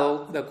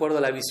pasado, de acuerdo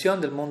a la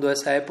visión del mundo de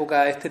esa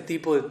época, este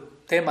tipo de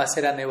temas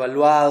eran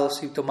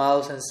evaluados y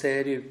tomados en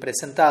serio y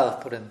presentados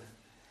por ende.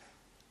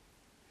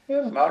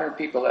 Yeah, modern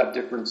people have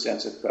different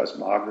sense of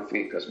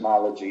cosmography,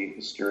 cosmology,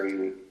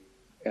 history,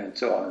 and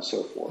so on and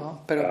so forth.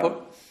 No,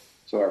 pero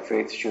so our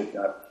faith should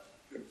not,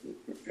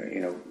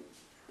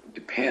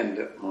 depend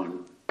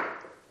on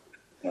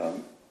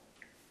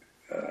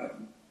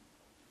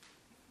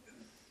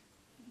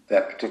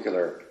that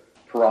particular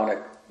Puranic,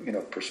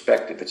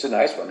 perspective. It's a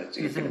nice one.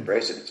 You can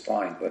embrace it. It's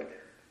fine, but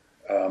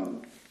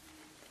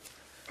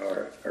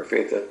our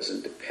faith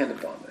doesn't depend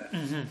upon that.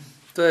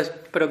 Entonces,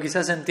 pero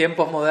quizás en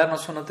tiempos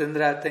modernos uno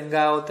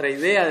tenga otra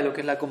idea de lo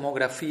que es la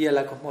cosmografía,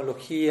 la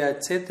cosmología,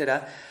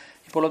 etcétera,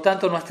 y por lo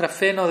tanto nuestra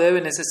fe no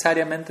debe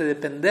necesariamente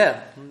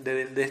depender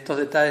de estos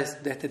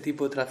detalles, de este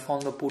tipo de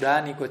trasfondo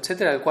puránico,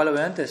 etcétera, el cual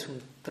obviamente es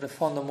un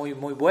trasfondo muy,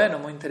 muy bueno,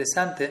 muy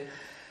interesante,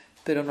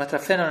 pero nuestra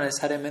fe no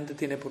necesariamente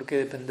tiene por qué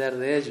depender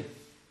de ello.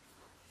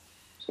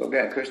 So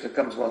again, Krishna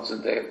comes once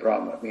in the day of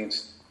Brahma. It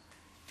means,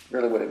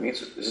 really what it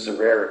means is this is a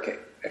rare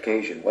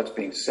occasion. What's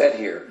being said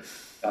here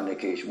on the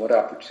occasion? What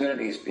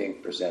opportunity is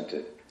being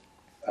presented?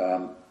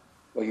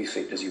 Well, you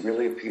say, does he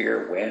really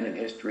appear? When in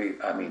history?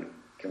 I mean,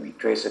 can we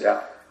trace it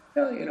out?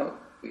 Well,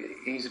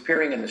 he's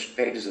appearing in the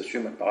pages of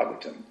Srimad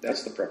Bhagavatam.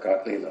 That's the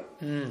Prakat Lila.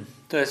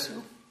 Entonces,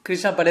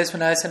 Krishna aparece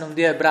una vez en un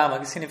día de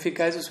Brahma. ¿Qué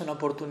significa eso? Es una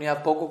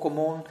oportunidad poco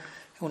común.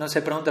 Uno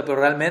se pregunta, ¿pero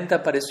realmente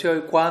apareció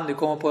y cuándo? ¿Y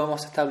cómo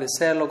podemos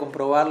establecerlo,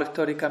 comprobarlo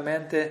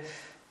históricamente?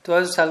 Todo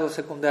eso es algo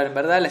secundario. En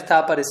verdad, Él está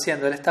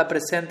apareciendo, Él está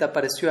presente,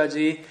 apareció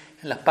allí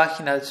en las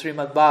páginas del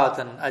Srimad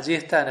Bhagavatam. Allí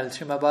está, en el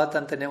Srimad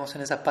Bhagavatam tenemos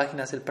en esas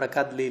páginas el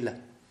Prakat Lila.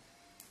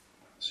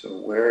 So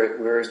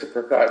where is the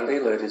Prakat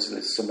Lila? It is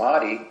the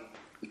Samadhi,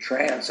 the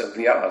trance of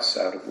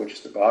Vyasa, out of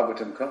which the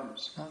Bhagavatam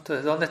comes.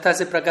 Entonces, ¿dónde está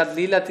ese Prakat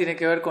Lila? Tiene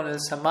que ver con el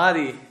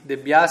Samadhi de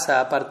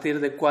Vyasa, a partir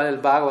del cual el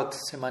Bhagavat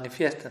se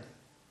manifiesta.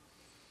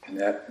 And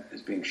that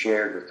is being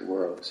shared with the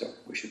world, so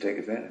we should take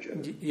advantage of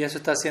it. Y eso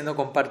está siendo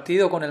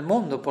compartido con el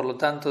mundo, por lo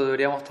tanto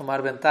deberíamos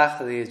tomar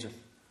ventaja de ello.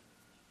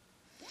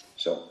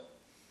 So,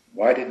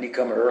 why didn't he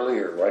come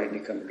earlier? Why didn't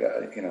he come?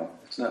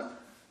 It's not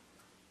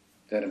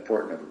that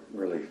important,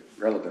 really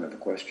relevant of a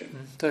question.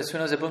 Entonces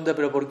uno se pregunta,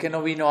 pero ¿por qué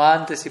no vino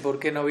antes y por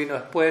qué no vino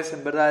después?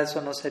 En verdad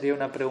eso no sería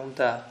una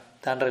pregunta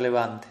tan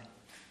relevante.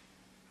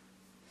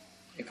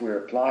 If we're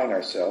applying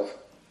ourselves,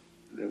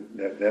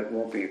 that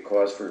won't be a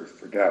cause for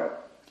doubt.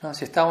 No,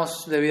 si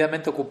estamos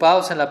debidamente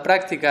ocupados en la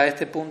práctica,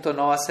 este punto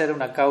no va a ser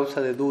una causa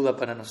de duda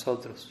para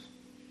nosotros.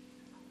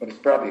 But it's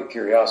probably a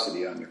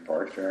curiosity on your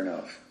part, fair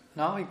enough.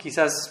 ¿No?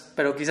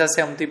 Pero quizás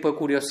sea un tipo de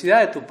curiosidad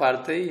de tu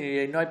parte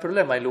y no hay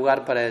problema, hay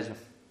lugar para ello.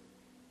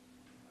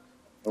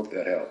 Hope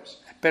that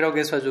helps. Espero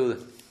que eso ayude.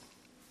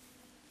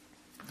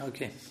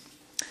 Okay.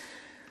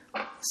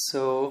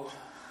 So,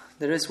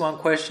 there is one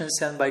question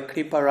sent by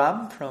Kripa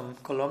Ram from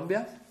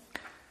Colombia.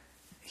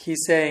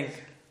 He's saying,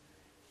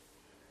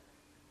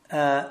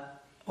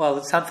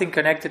 something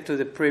connected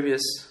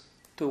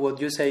to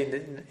what you say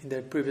in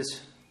the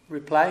previous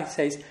reply. He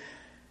says,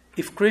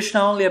 if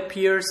Krishna only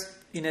appears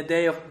in a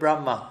day of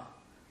Brahma,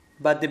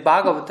 but the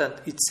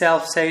Bhagavatam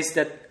itself says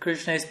that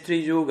Krishna is Tri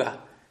Yuga,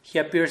 he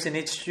appears in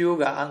each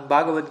Yuga, and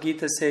Bhagavad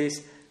Gita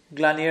says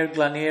Glanir,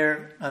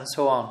 Glanir, and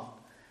so on.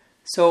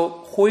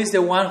 So, who is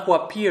the one who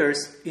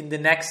appears in the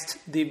next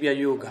Divya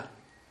Yuga?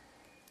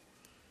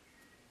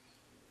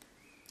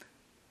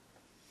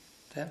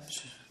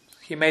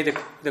 He made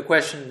the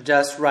question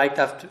just right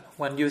after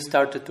when you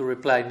started to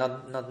reply,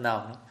 not now.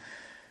 No?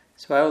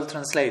 So I will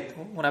translate.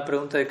 Una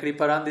pregunta de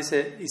Kriparan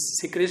dice,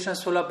 si Krishna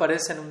solo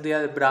aparece en un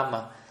día de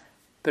Brahma,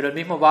 pero el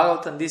mismo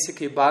Bhagavatam dice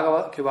que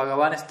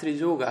Bhagavan es Tri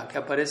Yuga, que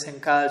aparece en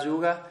cada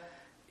Yuga,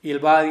 y el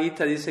Bhagavad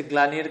Gita dice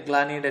Glanir,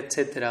 Glanir,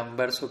 etc. Un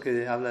verso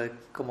que habla de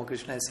cómo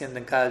Krishna desciende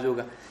en cada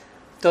Yuga.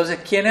 Entonces,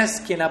 ¿quién es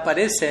quien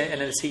aparece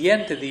en el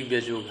siguiente Divya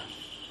Yuga?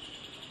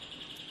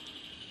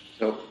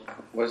 So,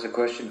 what's the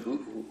question?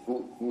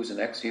 Who's the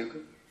next Yuga?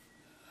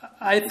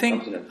 I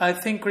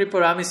think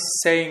Kriparam is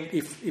saying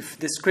if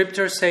the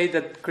scriptures say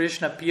that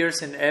Krishna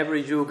appears in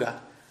every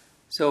Yuga,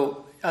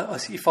 so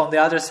if on the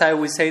other side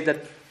we say that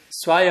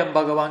Swayam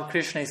Bhagavan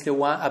Krishna is the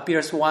one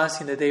appears once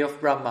in the day of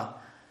Brahma,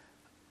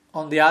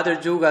 on the other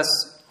Yugas,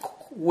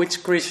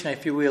 which Krishna,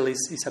 if you will,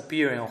 is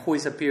appearing, or who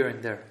is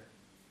appearing there?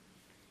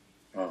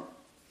 Oh,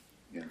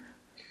 yeah.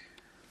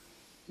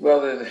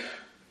 Well, the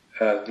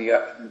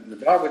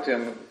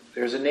Bhagavatam,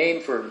 there's a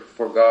name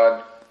for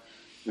God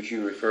which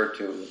you refer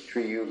to,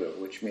 Tri Yuga,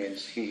 which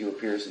means he who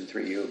appears in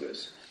 3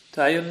 yugas.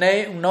 Hay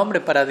un nombre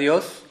para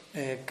Dios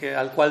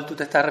al cual tú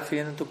te estás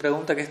refiriendo en tu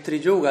pregunta, que es Tri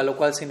Yuga, lo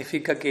cual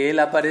significa que Él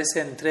aparece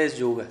en 3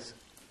 yugas.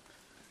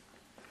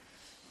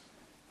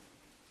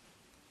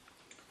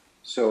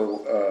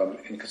 So,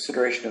 in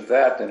consideration of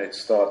that, then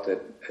it's thought that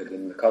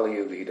in the Kali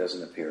Yuga he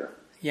doesn't appear.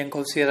 Y en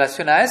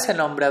consideración a ese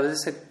nombre, a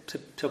veces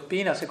se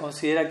opina o se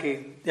considera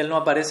que Él no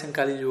aparece en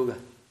Kali Yuga.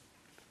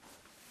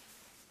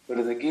 But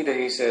in the Gita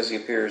he says he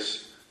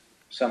appears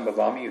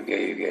Sambhavami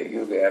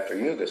Yuga after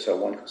Yuga, so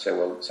one could say,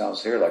 well, it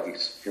sounds here like he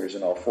appears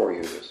in all 4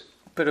 yugas.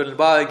 Pero el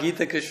Bhagavad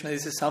Gita Krishna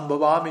dice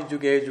Sambhavami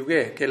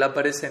Yuge, que Él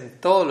aparece en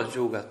todos los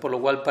yugas, por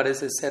lo cual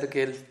parece ser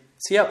que Él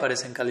sí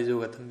aparece en Kali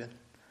Yuga también.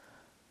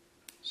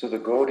 So the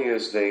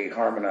Gaudiyas, they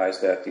harmonize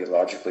that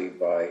theologically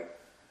by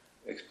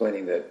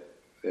explaining that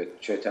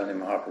Chaitanya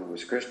Mahaprabhu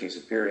was Krishna. He's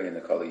appearing in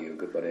the Kali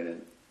Yuga, but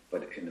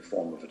in the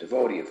form of a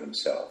devotee of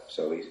himself.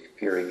 So he's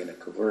appearing in a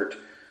covert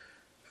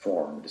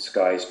form,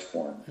 disguised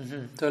form.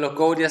 Entonces los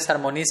Gaudiyas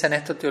armonizan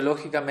esto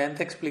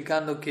teológicamente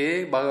explicando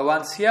que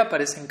Bhagavan sí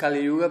aparece en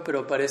Kali Yuga, pero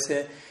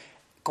aparece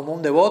como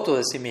un devoto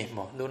de sí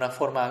mismo, de una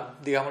forma,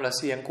 digámoslo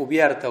así,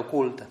 encubierta,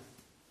 oculta.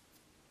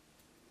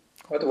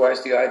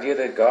 Otherwise, the idea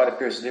that God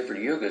appears in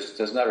different yugas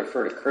does not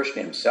refer to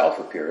Krishna himself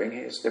appearing. He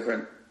has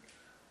different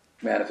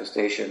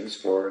manifestations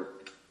for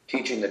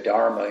teaching the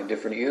Dharma in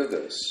different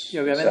yugas.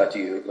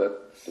 Satya Yuga,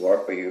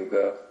 Dwapara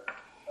Yuga,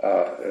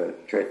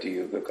 Treta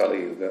Yuga,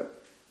 Kali Yuga.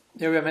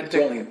 Y obviamente,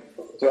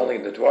 it's only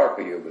in the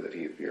Dwapara Yuga that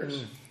he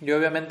appears. Y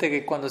obviamente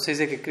que cuando se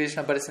dice que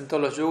Krishna aparece en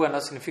todos los yugas, no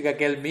significa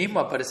que él mismo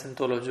aparece en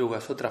todos los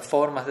yugas. Otras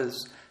formas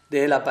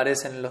de él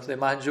aparecen los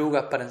demás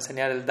yugas para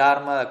enseñar el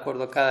Dharma de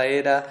acuerdo a cada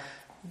era,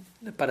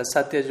 para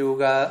Satya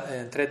Yuga,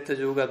 Treta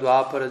Yuga,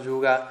 Dwapara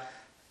Yuga.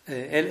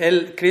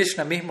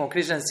 Krishna mismo,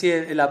 Krishna en sí,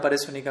 él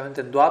aparece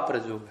únicamente en Dwapara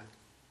Yuga.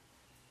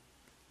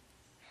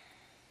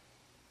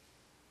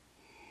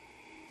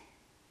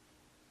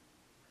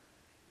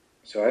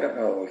 So I don't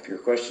know if your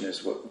question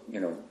is what,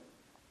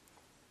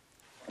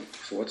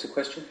 so what's the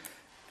question?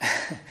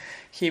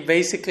 He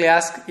basically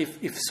asked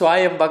if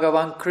Swayam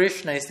Bhagavan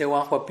Krishna is the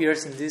one who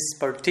appears in this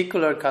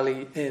particular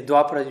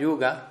Dwapara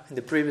Yuga, in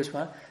the previous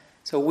one,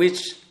 so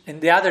which, in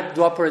the other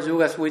Dwapara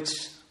Yugas,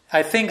 which,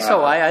 I think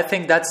so, I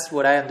think that's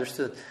what I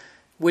understood.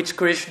 Which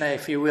Krishna,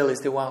 if you will, is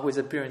the one who is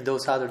appearing in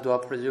those other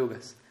Dwapara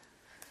Yugas?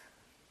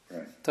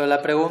 Right. Entonces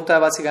la pregunta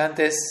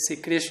básicamente es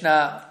si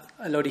Krishna,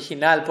 el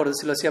original, por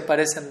decirlo así,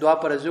 aparece en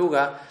Dwapara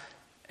Yuga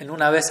en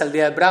una vez al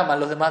día de Brahma,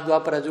 los demás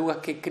Dwapara Yugas,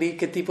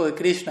 ¿qué tipo de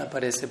Krishna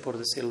aparece, por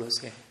decirlo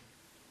así?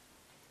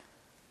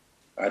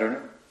 I don't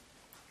know.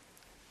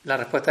 La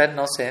respuesta es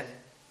no sé.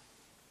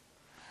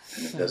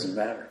 And it doesn't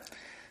matter.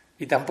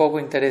 Y tampoco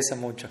interesa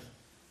mucho.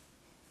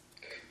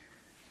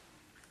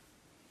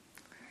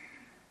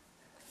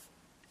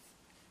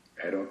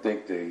 I don't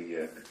think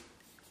the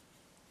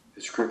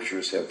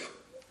scriptures have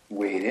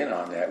weighed in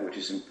on that, which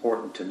is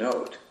important to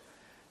note.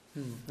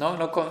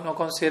 No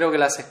considero que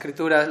las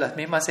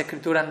mismas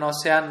escrituras no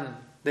se han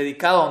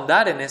dedicado a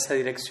ahondar en esa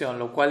dirección,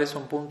 lo cual es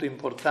un punto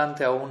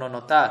importante a uno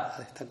notar,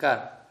 a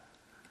destacar.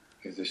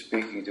 Because they're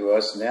speaking to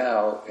us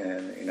now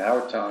in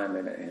our time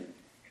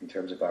in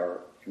terms of our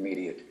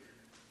immediate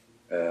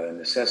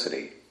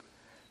necessity.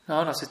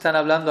 No, nos están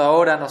hablando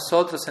ahora a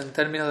nosotros en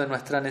términos de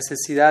nuestra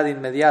necesidad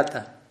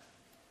inmediata.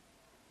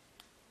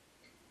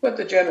 But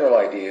the general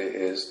idea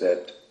is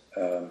that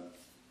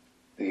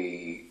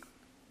the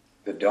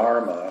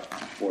Dharma,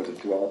 or the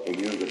Dwapara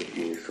Yuga that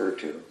you refer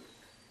to,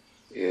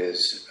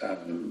 is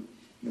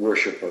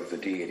worship of the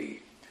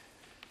deity.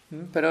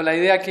 Pero la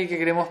idea aquí que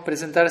queremos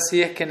presentar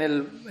sí es que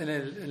el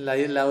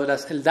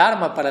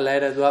Dharma para la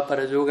era de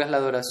Dwapara Yuga es la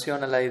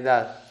adoración a la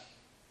deidad.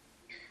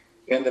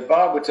 And the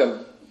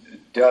Bhagavatam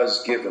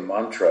does give a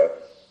mantra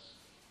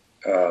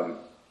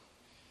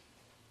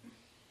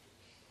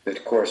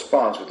that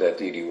corresponds with that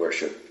deity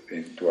worship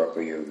in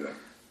Dwapara Yuga.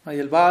 Y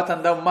el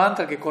Bhagavatam da un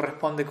mantra que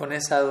corresponde con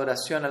esa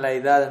adoración a la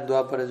deidad en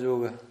Dwapara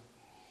Yuga.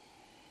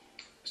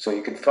 So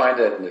you can find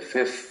that in the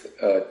 5th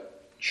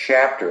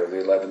chapter of the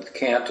 11th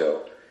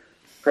canto,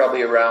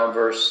 probably around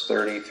verse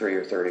 33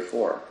 or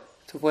 34.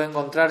 Esto puede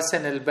encontrarse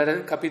en el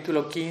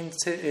capítulo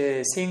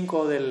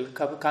 5 del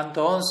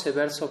canto 11,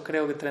 verso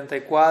creo que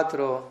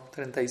 34,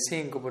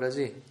 35, por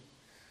allí.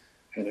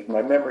 And if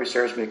my memory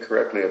serves me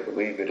correctly, I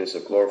believe it is a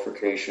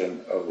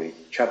glorification of the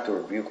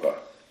Chaturvyuha.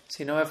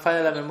 Si no me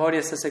falla la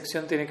memoria, esa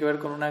sección tiene que ver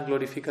con una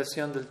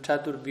glorificación del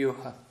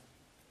Chaturvyuha.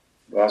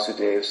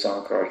 Vasudev,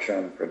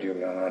 Sankarshan,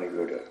 Pradyumna,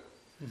 Aniruddha.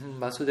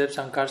 Vasudev,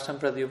 Sankarshan,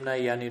 Pradyumna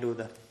y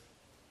Aniruddha.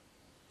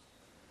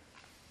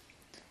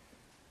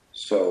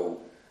 So,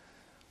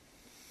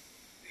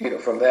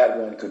 from that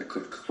one could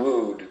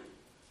conclude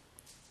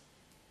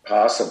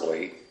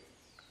possibly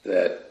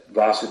that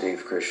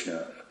Vasudev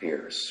Krishna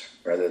appears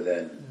rather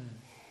than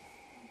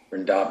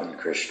Vrindavan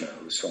Krishna,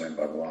 who's Swayam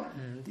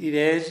Bhagavan. Y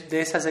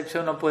de esa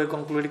sección no puede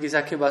concluir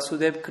quizás que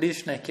Vasudev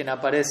Krishna es quien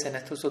aparece en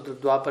estos otros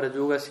Dwapara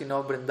Yugas,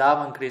 sino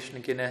Vrindavan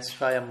Krishna, quien es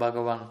Swayam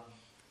Bhagavan.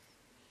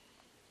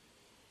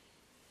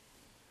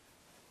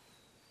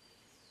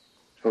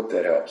 Hope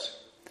that helps.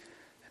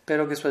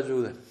 Espero que eso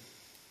ayude.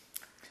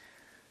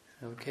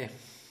 Okay.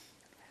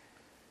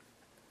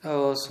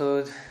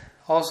 Also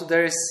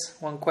there is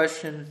one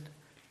question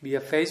via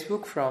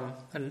Facebook from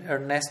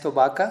Ernesto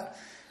Vaca,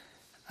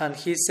 and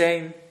he's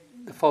saying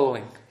the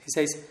following. He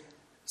says,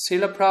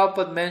 Srila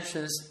Prabhupada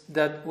mentions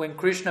that when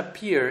Krishna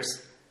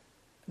appears,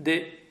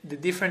 the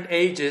different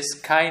ages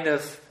kind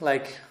of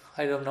like,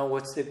 I don't know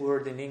what's the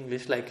word in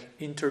English, like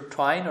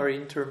intertwine or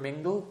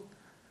intermingle,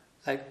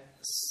 like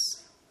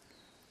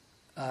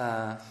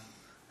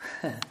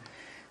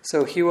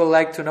so he would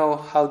like to know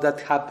how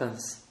that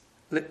happens.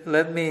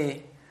 Let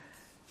me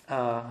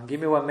give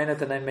me 1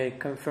 minute and I may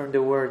confirm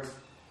the word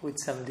with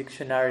some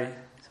dictionary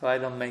so I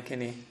don't make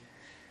any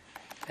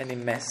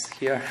mess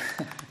here.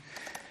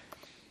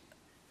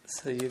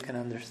 So you can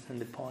understand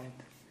the point.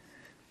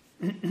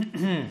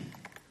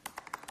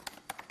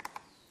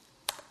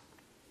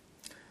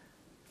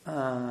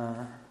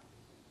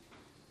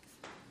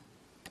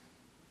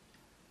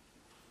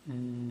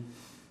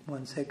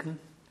 One second.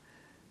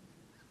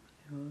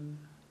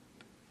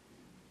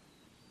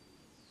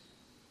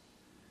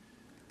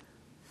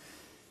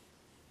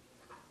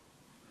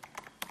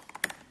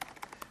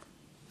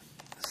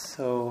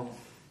 So,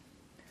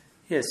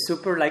 yes,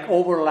 super like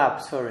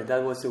overlap, sorry,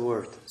 that was the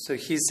word. So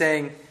he's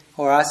saying,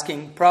 or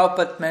asking,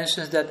 Prabhupada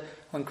mentions that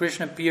when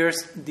Krishna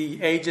appears,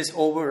 the ages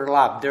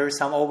overlap. There is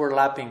some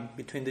overlapping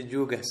between the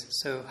yugas.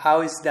 So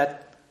how is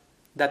that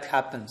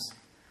happens?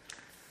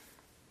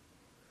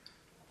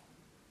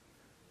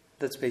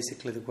 That's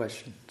basically the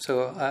question.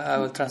 So I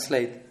will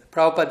translate.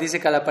 Prabhupada dice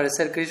que al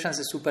aparecer Krishna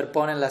se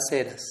superponen las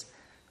eras.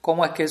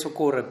 ¿Cómo es que eso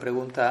ocurre?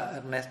 Pregunta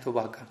Ernesto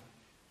Vaca.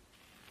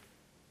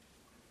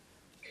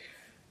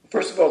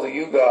 First of all, the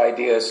yuga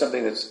idea is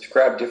something that's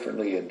described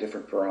differently in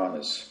different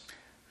Puranas.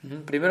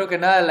 Primero que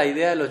nada, la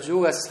idea de los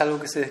yugas es algo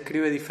que se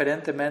describe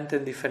diferentemente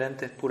en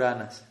diferentes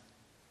Puranas.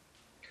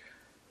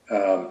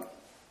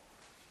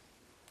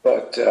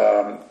 But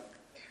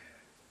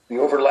the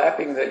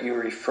overlapping that you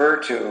refer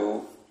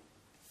to,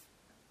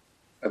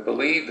 I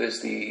believe,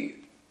 is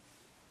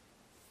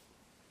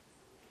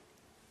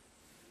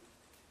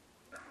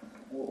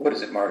what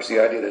is it, Mars? The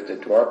idea that the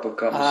Dwapara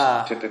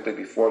comes typically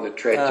before the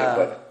Treta,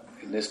 but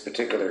in this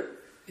particular...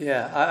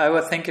 Yeah, I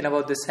was thinking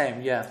about the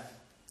same, yeah.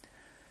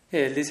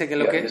 Él dice que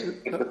lo que... this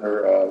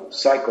particular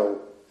cycle,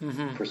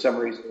 for some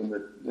reason,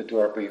 the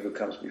Dwapara Yuga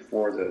comes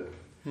before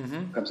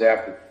comes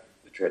after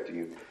the Treta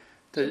Yuga.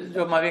 Entonces,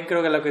 yo más bien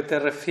creo que lo que te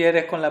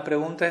refieres con la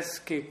pregunta es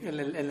que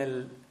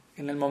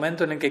en el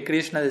momento en el que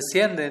Krishna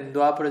desciende en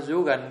Dwapara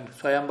Yuga, en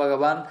Swayam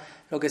Bhagavan,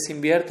 lo que se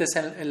invierte es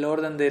en el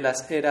orden de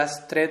las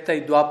eras Treta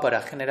y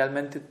Dwapara.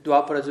 Generalmente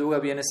Dwapara Yuga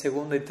viene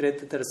segunda y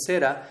Treta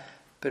tercera,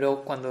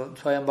 pero cuando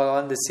Swayam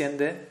Bhagavan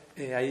desciende,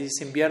 ahí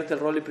se invierte el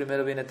rol y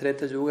primero viene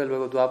Treta Yuga y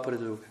luego Dwapara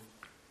Yuga.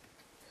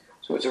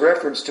 So it's a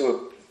reference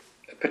to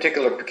a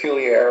particular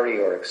peculiarity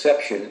or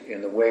exception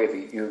in the way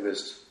the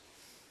yugas,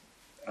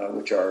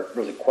 which are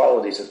really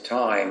qualities of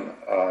time,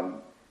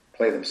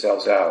 play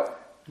themselves out.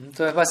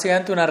 Entonces,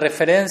 básicamente una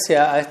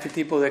referencia a este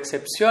tipo de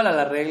excepción a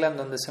la regla en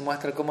donde se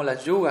muestra cómo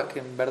las yugas, que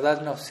en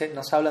verdad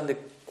nos hablan de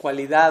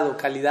cualidad o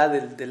calidad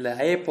de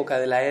la época,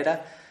 de la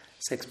era,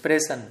 se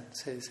expresan,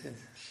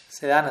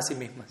 se dan a sí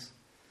mismas.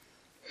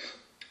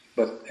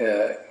 But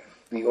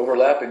the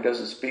overlapping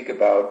doesn't speak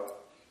about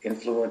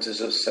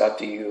influences of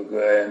Satya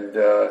Yuga and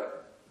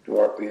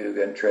Dwapara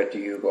Yuga and Treta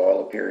Yuga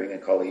all appearing in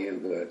Kali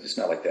Yuga. It's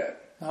not like that.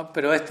 No,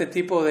 pero este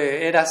tipo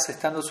de eras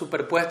estando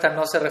superpuestas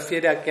no se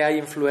refiere a que hay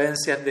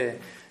influencias de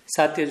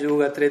Satya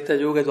Yuga, Treta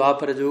Yuga,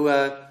 Dwapara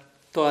Yuga,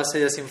 todas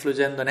ellas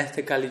influyendo en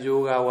este Kali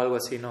Yuga o algo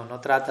así. No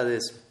trata de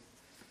eso.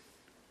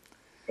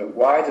 But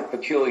why the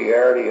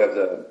peculiarity of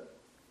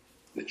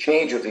the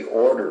change of the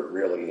order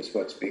really is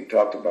what's being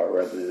talked about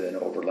rather than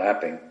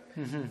overlapping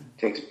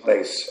takes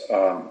place.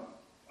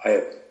 I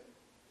have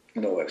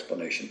no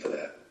explanation for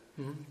that.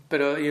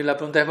 Pero y la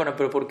pregunta es, bueno,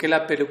 pero ¿por qué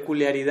la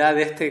peculiaridad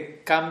de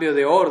este cambio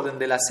de orden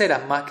de las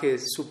eras más que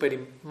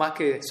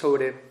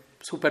sobre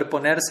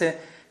superponerse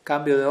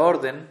cambio de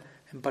orden,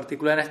 en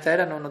particular en esta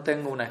era? No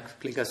tengo una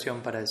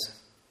explicación para eso.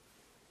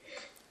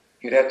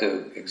 You'd have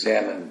to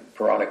examine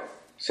Puranic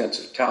sense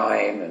of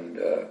time and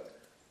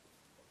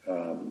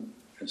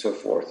so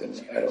forth, and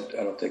I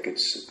don't think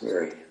it's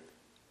very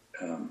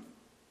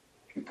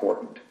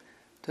important.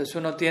 Entonces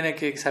uno tiene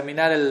que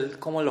examinar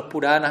cómo los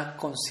Puranas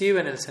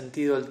conciben el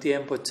sentido del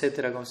tiempo,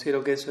 etc.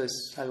 Considero que eso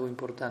es algo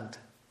importante.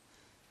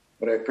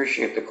 But I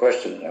appreciate the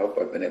question, and I hope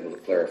I've been able to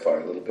clarify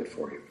a little bit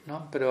for you.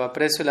 ¿No? Pero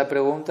aprecio la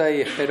pregunta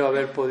y espero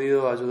haber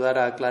podido ayudar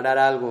a aclarar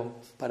algo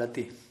para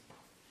ti.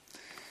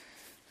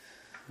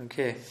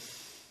 Okay.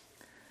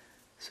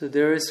 So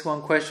there is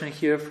one question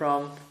here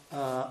from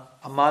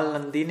Amal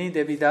Nandini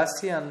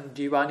Devidasi and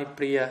Jivani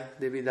Priya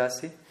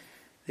Devidasi.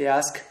 They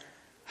ask,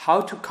 how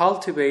to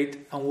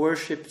cultivate and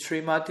worship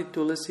Srimati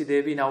Tulasi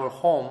Devi in our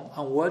home,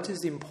 and what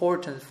is the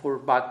importance for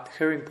bhakti,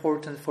 her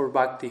importance for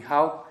bhakti?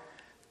 How,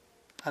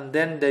 and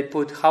then they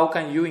put, how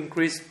can you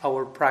increase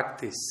our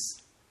practice?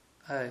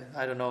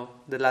 I don't know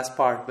the last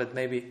part, but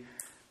maybe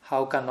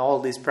how can all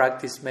this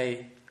practice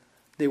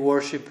the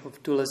worship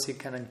of Tulasi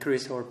can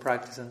increase our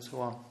practice and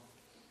so on.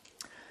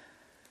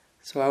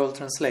 So I will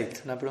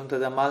translate. Una pregunta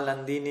de Amal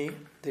Nandini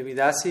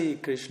Devidasi y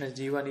Krishna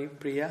Jivani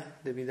Priya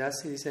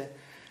Devidasi dice,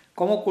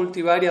 ¿cómo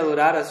cultivar y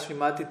adorar a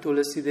Srimati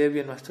Tulasi Devi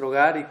en nuestro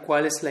hogar y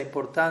cuál es la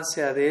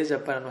importancia de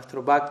ella para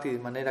nuestro bhakti de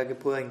manera que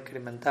pueda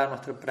incrementar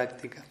nuestra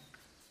práctica?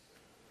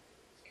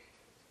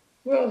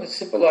 Well, the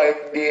simple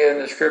idea in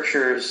the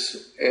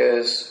scriptures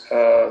is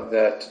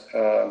that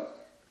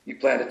you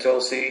plant a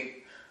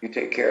tulsi, you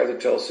take care of the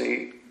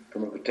tulsi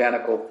from a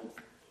botanical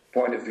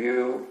point of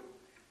view,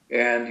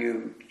 and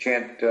you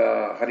chant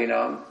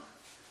Harinam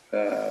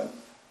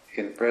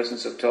in the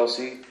presence of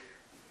tulsi.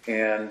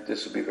 And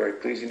this will be very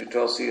pleasing to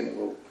Tulsi, and it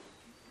will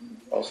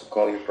also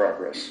call your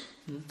progress.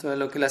 Entonces,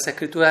 lo que las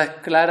escrituras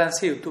aclaran,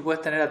 sí, tú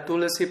puedes tener a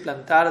Tulasi,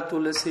 plantar a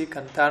Tulasi,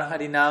 cantar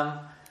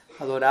Harinam,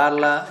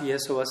 adorarla, y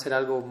eso va a ser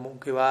algo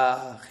que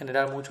va a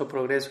generar mucho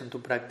progreso en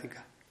tu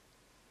práctica.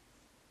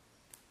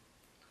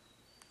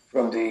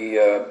 From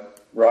the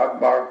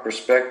Ragmarg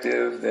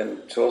perspective,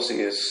 then Tulsi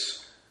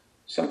is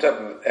some type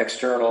of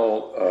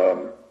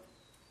external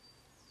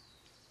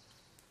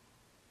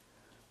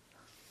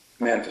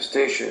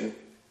manifestation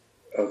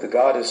of the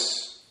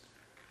goddess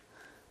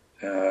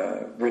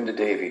Vrinda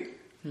Devi,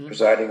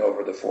 presiding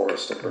over the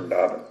forest of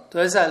Vrindavan.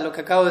 Entonces, lo que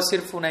acabo de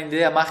decir fue una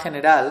idea más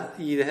general,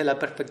 y desde la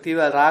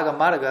perspectiva de Raga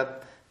Marga,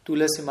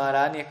 Tulasi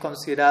Maharani es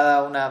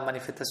considerada una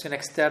manifestación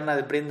externa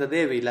de Vrinda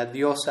Devi, la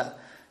diosa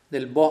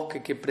del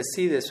bosque que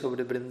preside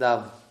sobre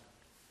Vrindavan.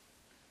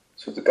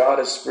 So the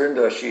goddess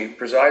Vrinda, she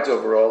presides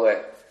over all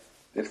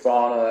the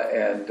fauna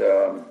and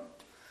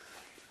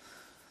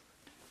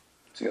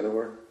what's the other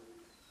word?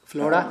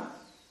 Flora?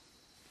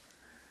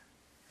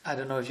 I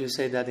don't know if you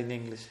say that in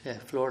English. Yeah,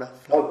 flora.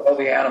 All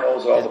the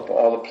animals, all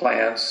the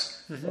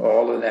plants,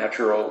 all the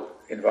natural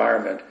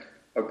environment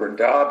of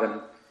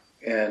Vrindavan,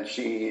 and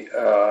she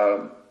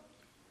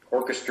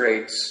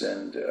orchestrates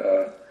and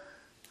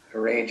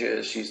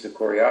arranges. She's the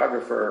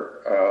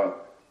choreographer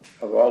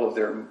of all of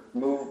their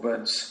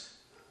movements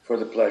for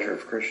the pleasure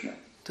of Krishna.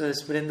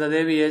 Entonces Brinda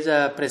Devi,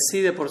 ella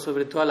preside por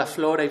sobre toda la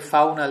flora y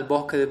fauna del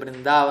bosque de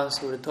Brindavan,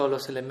 sobre todos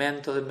los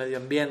elementos del medio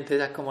ambiente.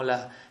 Ella es como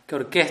la que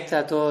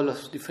orquesta todos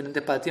los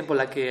diferentes pasatiempos,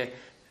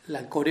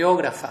 la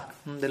coreógrafa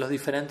de los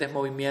diferentes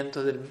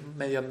movimientos del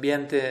medio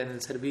ambiente en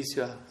el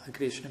servicio a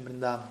Krishna en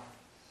Vrindavan.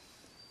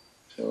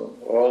 So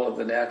all of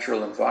the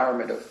natural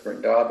environment of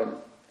Vrindavan,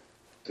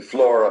 the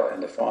flora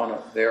and the fauna,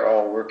 they're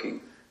all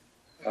working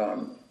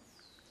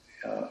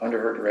under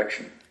her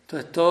direction.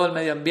 Entonces todo el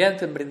medio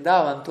ambiente en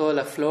Vrindavan, toda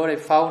la flora y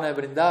fauna de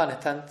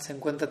Vrindavan se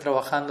encuentra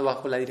trabajando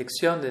bajo la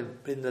dirección de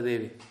Brinda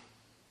Devi.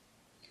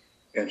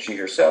 And she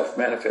herself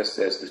manifests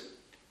as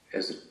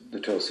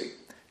the Tulsi,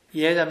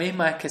 Y ella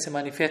misma es que se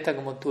manifiesta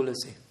como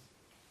Tulasi,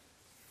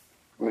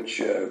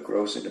 which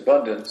grows in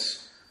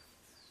abundance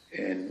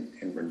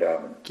in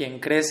Vrindavan. quien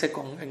crece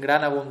en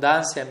gran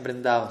abundancia en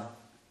Vrindavan.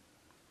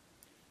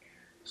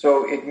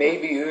 So it may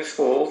be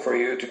useful for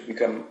you to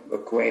become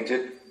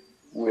acquainted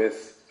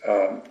with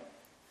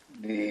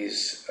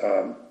this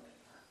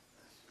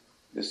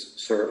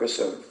service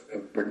of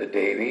Brinda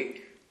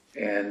Devi,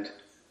 and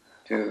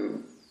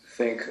to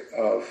think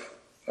of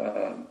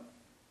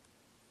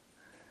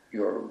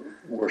your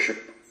worship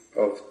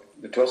of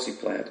the Tulsi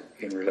plant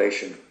in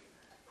relation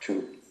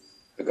to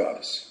the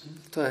goddess.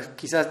 Entonces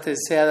quizás te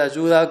sea de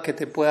ayuda que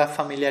te puedas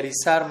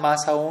familiarizar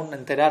más aún,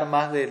 enterar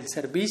más del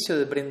servicio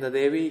de Brinda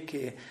Devi,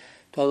 que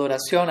tu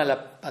adoración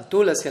a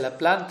Tulasi, a la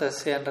planta,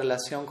 sea en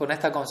relación con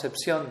esta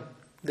concepción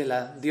de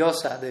la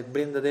diosa de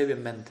Brinda Devi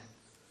en mente.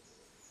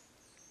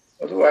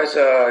 Otherwise,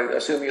 I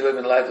assume you live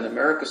in Latin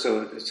America,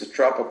 so it's a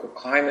tropical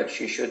climate.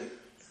 She should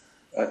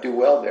do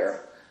well there.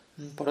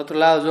 Por otro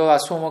lado, yo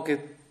asumo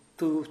que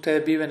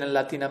ustedes viven en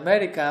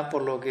Latinoamérica,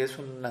 por lo que es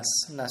una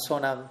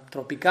zona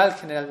tropical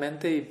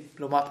generalmente, y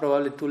lo más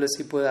probable es que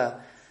Tulasi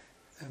pueda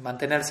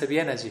mantenerse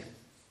bien allí.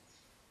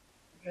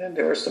 And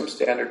there are some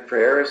standard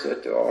prayers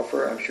that to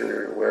offer. I'm sure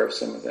you're aware of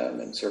some of them.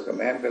 And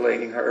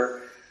circumambulating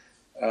her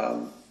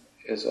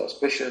is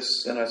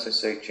auspicious. And as I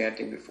say,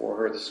 chanting before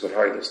her, this is what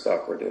Haridas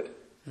Thakur did.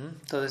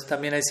 Entonces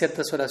también hay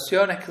ciertas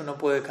oraciones que uno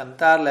puede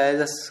cantarle a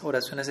ellas,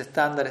 oraciones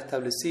estándar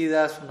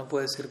establecidas, uno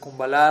puede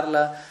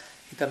circunvalarla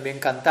y también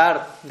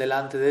cantar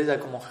delante de ella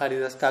como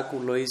Haridas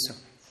Thakur lo hizo.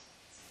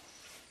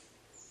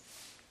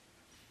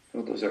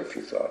 So those are a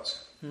few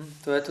thoughts.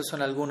 Todo esto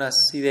son algunas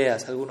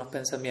ideas, algunos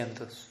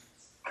pensamientos.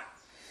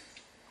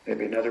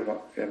 Maybe another one.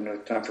 We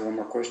have time for one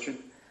more question.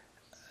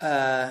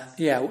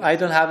 Yeah, I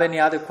don't have any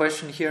other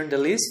question here in the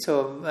list,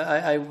 so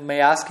I may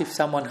ask if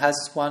someone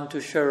has one to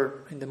share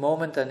in the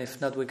moment, and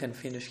if not, we can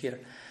finish here.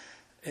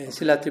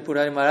 Srila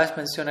Tripurari Maharaj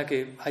menciona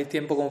que hay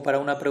tiempo como para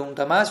una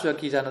pregunta más. Yo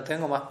aquí ya no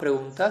tengo más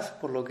preguntas,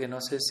 por lo que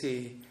no sé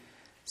si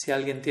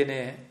alguien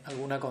tiene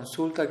alguna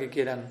consulta que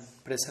quieran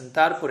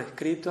presentar por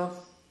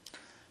escrito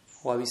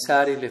o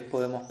avisar y les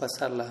podemos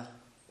pasar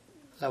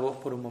la voz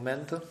por un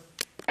momento.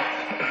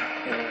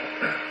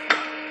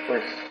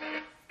 Pues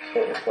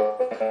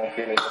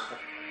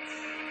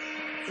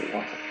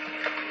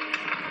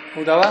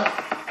Uddhava?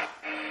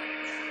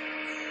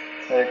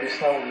 Hare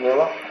Krishna,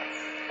 Uddhava.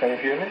 Can you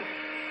hear me?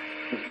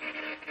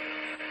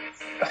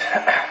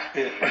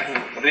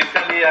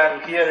 Recently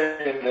I'm here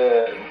in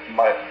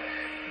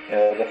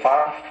the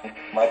farm,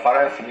 my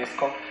parents in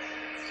ISKCON.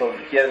 So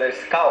here there's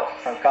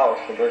some cows.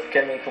 So that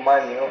came into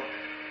mind,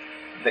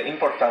 the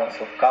importance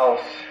of cows,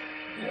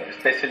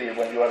 especially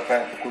when you are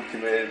trying to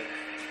cultivate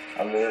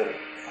under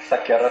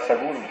Sakya Rasa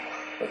Guru.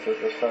 That's what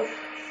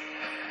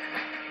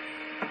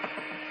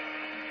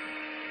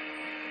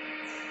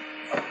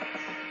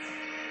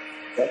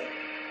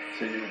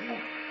So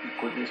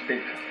could you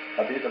speak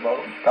a bit about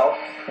cows?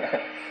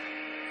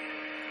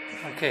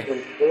 Okay.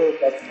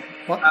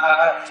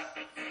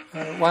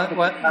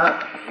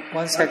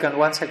 One second.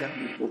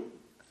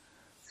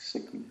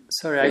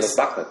 Sorry,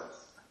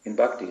 In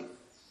Bhakti.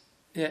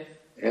 Yeah.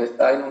 Él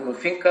está en una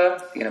finca,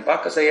 tiene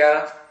vacas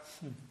allá.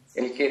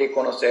 Él quiere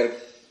conocer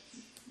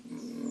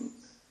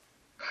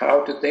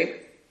how to think.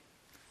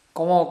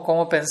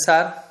 ¿Cómo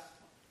pensar?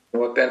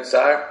 Cómo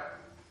pensar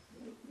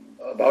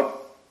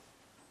about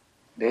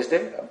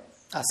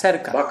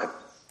Acerca. vacas.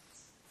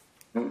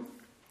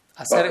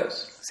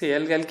 Vacas. Sí,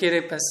 él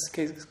quiere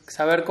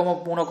saber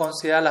cómo uno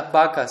considera las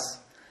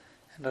vacas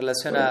en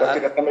relación a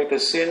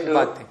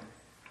Bhakti.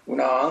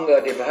 Una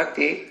anga de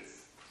Bhakti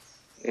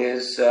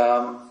es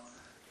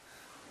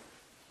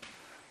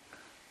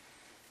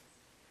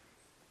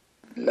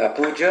la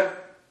puja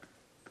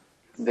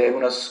de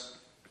unos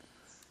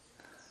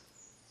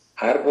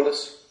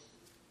árboles,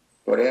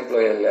 por ejemplo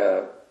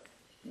el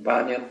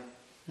banyan,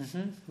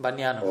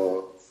 Banyano.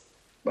 o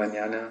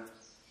banana,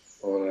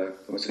 o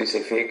 ¿cómo se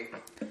dice? Fig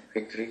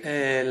tree.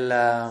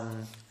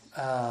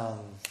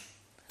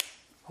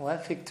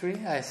 What fig tree?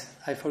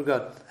 I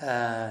forgot.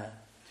 El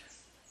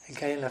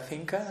que hay en la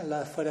finca, al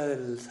lado afuera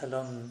del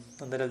salón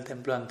donde era el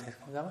templo antes.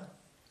 ¿Cómo se llama?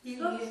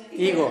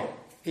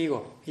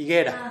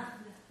 Higuera.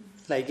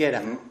 La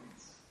higuera.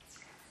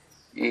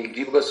 Y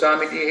Jiva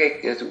Goswami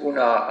dije que es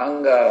una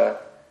anga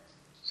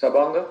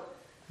sabanga.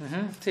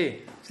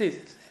 Sí,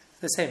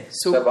 the same.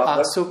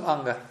 Sub-anga.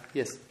 Sub-anga,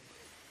 yes.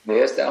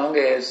 De esta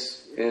anga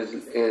es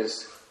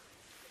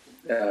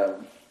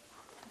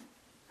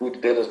fruto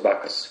de las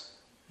vacas.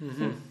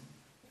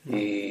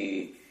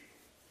 Y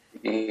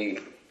en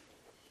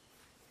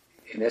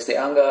este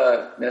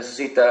anga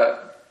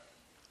necesita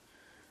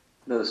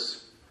de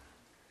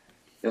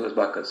las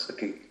vacas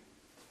aquí,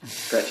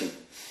 stretching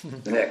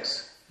the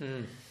necks.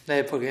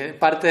 Porque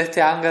parte de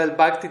este anga del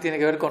bhakti tiene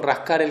que ver con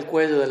rascar el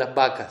cuello de las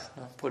vacas,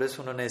 ¿no? Por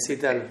eso uno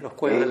necesita los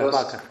cuellos de las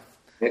vacas.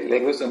 Le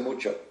gusta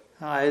mucho.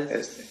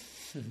 Este.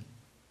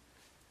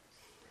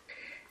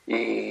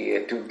 Y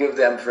to give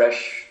them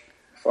fresh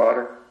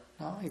fodder.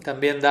 ¿No? Y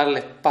también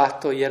darles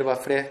pasto, hierba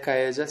fresca a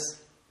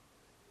ellas.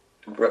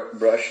 To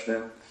brush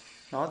them.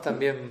 ¿No?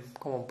 También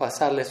como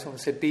pasarles un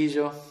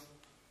cepillo.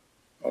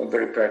 All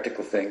very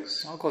practical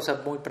things. ¿No?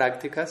 Cosas muy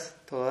prácticas,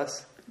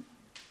 todas.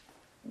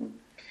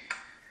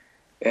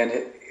 And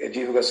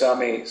Jiva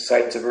Goswami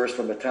cites a verse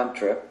from the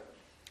Tantra.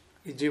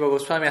 Y Jiva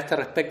Goswami a este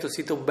respecto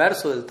cita un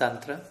verso del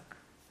Tantra.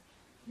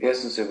 The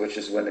essence of which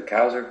is when the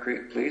cows are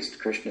pleased,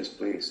 Krishna is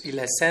pleased. Y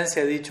la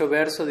esencia de dicho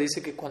verso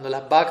dice que cuando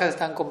las vacas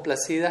están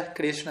complacidas,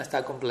 Krishna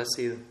está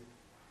complacido.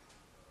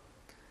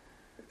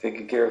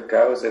 Taking care of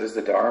cows, that is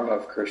the dharma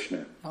of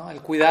Krishna. ¿No?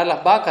 El cuidar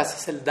las vacas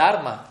es el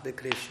dharma de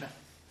Krishna.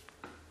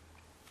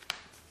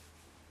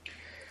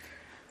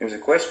 There's a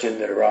question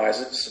that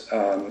arises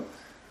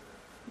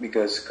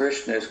because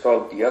Krishna is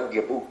called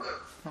Yagyabhuk.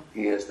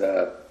 He is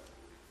the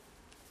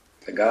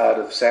god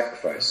of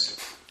sacrifice.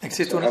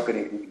 Existe So una...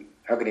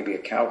 how can he be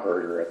a cow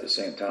herder at the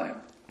same time?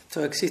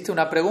 Entonces existe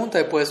una pregunta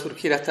que puede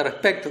surgir a este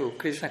respecto.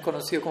 Krishna es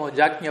conocido como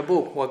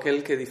Yajñabhuk, o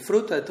aquel que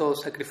disfruta de todo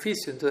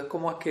sacrificio. Entonces,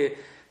 ¿cómo es que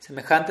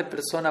semejante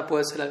persona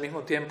puede ser al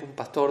mismo tiempo un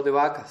pastor de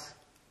vacas?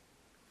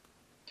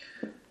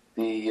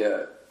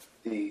 The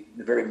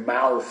very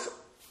mouth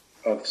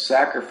of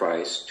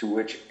sacrifice to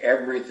which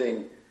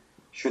everything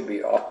should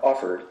be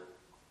offered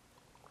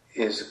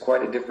is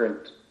quite a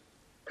different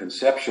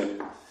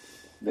conception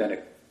than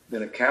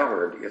a cow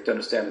herd. You have to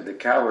understand that the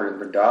cow herd in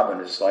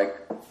Vrindavan is like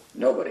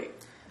nobody.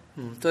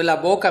 Entonces la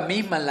boca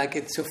misma en la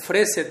que se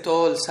ofrece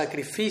todo el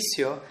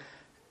sacrificio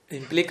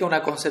implica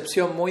una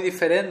concepción muy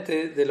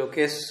diferente de lo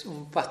que es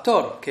un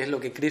pastor, que es lo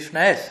que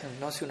Krishna es,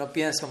 ¿no? Si uno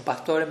piensa un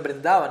pastor en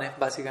Vrindavan es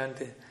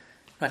básicamente,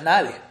 no es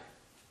nadie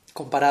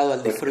comparado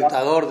al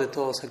disfrutador de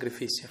todo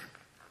sacrificio.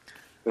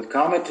 But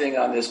commenting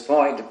on this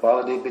point,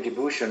 Baladev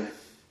Vidyabhushan,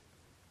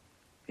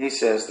 he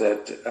says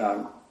that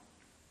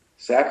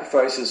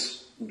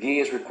sacrifices,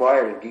 ghee is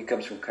required, and ghee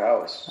comes from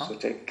cows. So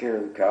taking care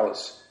of the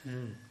cows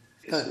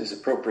is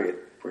appropriate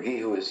for he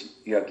who is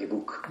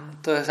Yagyabhuk.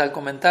 Entonces, al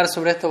comentar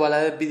sobre esto,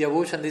 Baladev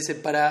Vidyabhushan dice,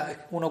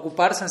 para uno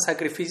ocuparse en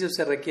sacrificio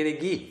se requiere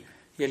ghee,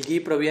 y el ghee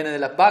proviene de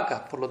las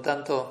vacas, por lo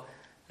tanto,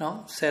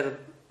 ¿no?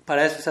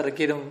 Para eso se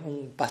requiere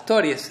un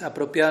pastor, y es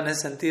apropiado en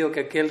ese sentido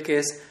que aquel que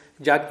es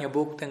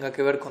Yajñabhuk tenga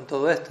que ver con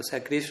todo esto, o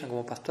sea, Krishna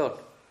como pastor.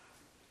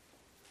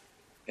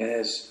 And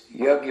as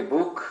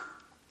Yagyabhuk,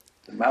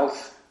 the mouth,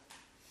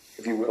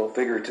 if you will,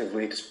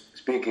 figuratively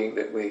speaking,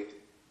 that we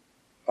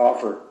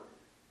offer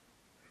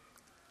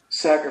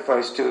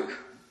sacrifice to,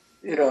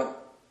 you don't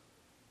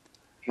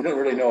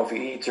really know if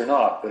he eats or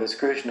not, but as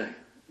Krishna,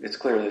 it's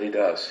clear that he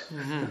does.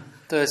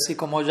 Entonces, si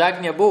como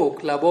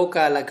Yajñabhuk, la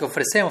boca a la que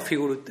ofrecemos,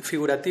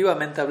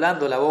 figurativamente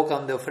hablando, la boca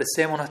donde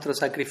ofrecemos nuestro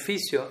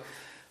sacrificio,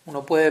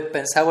 uno puede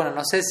pensar, bueno,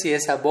 no sé si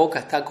esa boca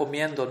está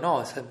comiendo o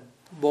no, esa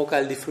boca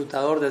del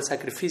disfrutador del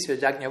sacrificio,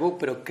 Yajñabhuk,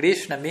 pero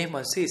Krishna mismo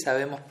en sí,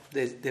 sabemos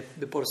de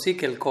por sí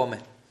que él come.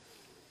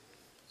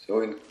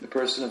 So in the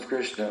person of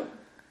Krishna,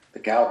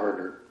 the cow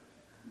herder,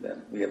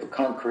 then we have a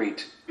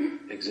concrete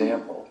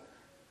example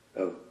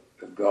of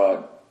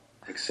God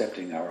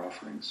accepting our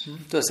offerings.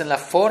 Entonces, en la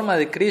forma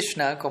de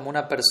Krishna, como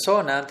una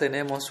persona,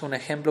 tenemos un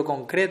ejemplo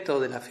concreto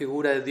de la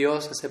figura de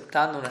Dios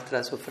aceptando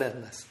nuestras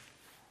ofrendas.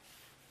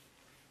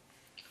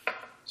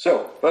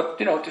 So, but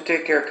to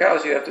take care of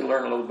cows, you have to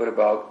learn a little bit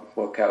about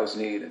what cows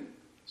need, and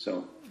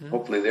so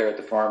hopefully there at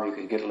the farm you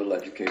can get a little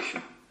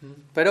education.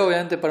 Pero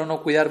obviamente para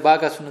uno cuidar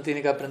vacas uno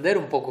tiene que aprender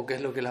un poco qué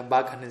es lo que las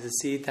vacas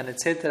necesitan,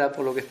 etcétera.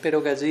 Por lo que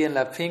espero que allí en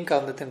la finca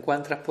donde te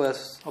encuentras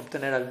puedas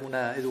obtener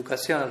alguna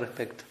educación al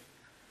respecto.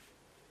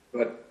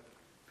 But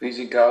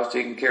pleasing cows,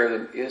 taking care of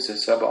them is a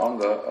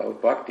sub-anga of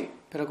bhakti.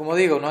 Pero como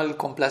digo, ¿no? El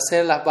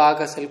complacer las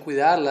vacas, el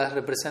cuidarlas,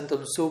 representa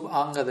un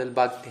sub-anga del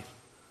bhakti.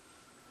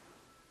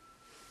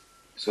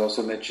 It's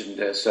also mentioned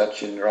as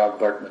such in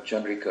Raghavartma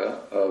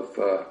Chandrika of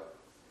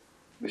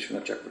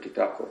Vishwanath Chakravarti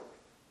Thakur.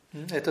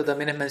 Esto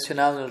también es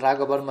mencionado en el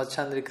Raghavartma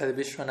Chandrika de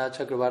Vishwanath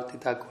Chakravarti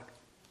Thakur.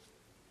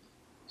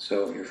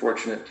 So you're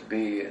fortunate to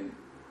be in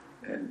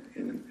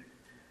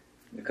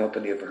in the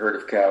company of a herd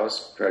of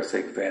cows. Try to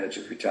take advantage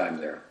of your time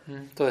there.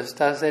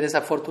 Entonces, eres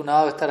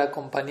afortunado de estar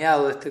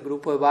acompañado de este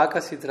grupo de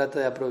vacas y trata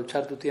de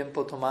aprovechar tu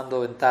tiempo tomando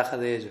ventaja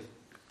de ello.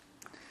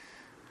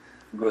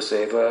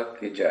 Goseva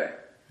ki jai.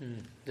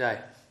 Jai.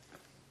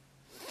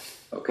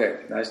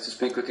 Okay, nice to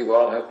speak with you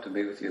all. Hope to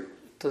be with you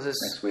Entonces,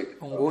 next week.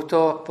 un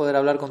gusto poder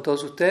hablar con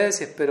todos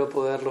ustedes y espero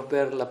poderlos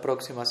ver la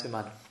próxima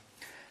semana.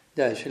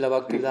 Jai, Srila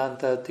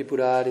Bhaktivedanta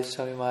Tripurari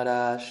Swami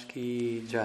Maharaj ki jai.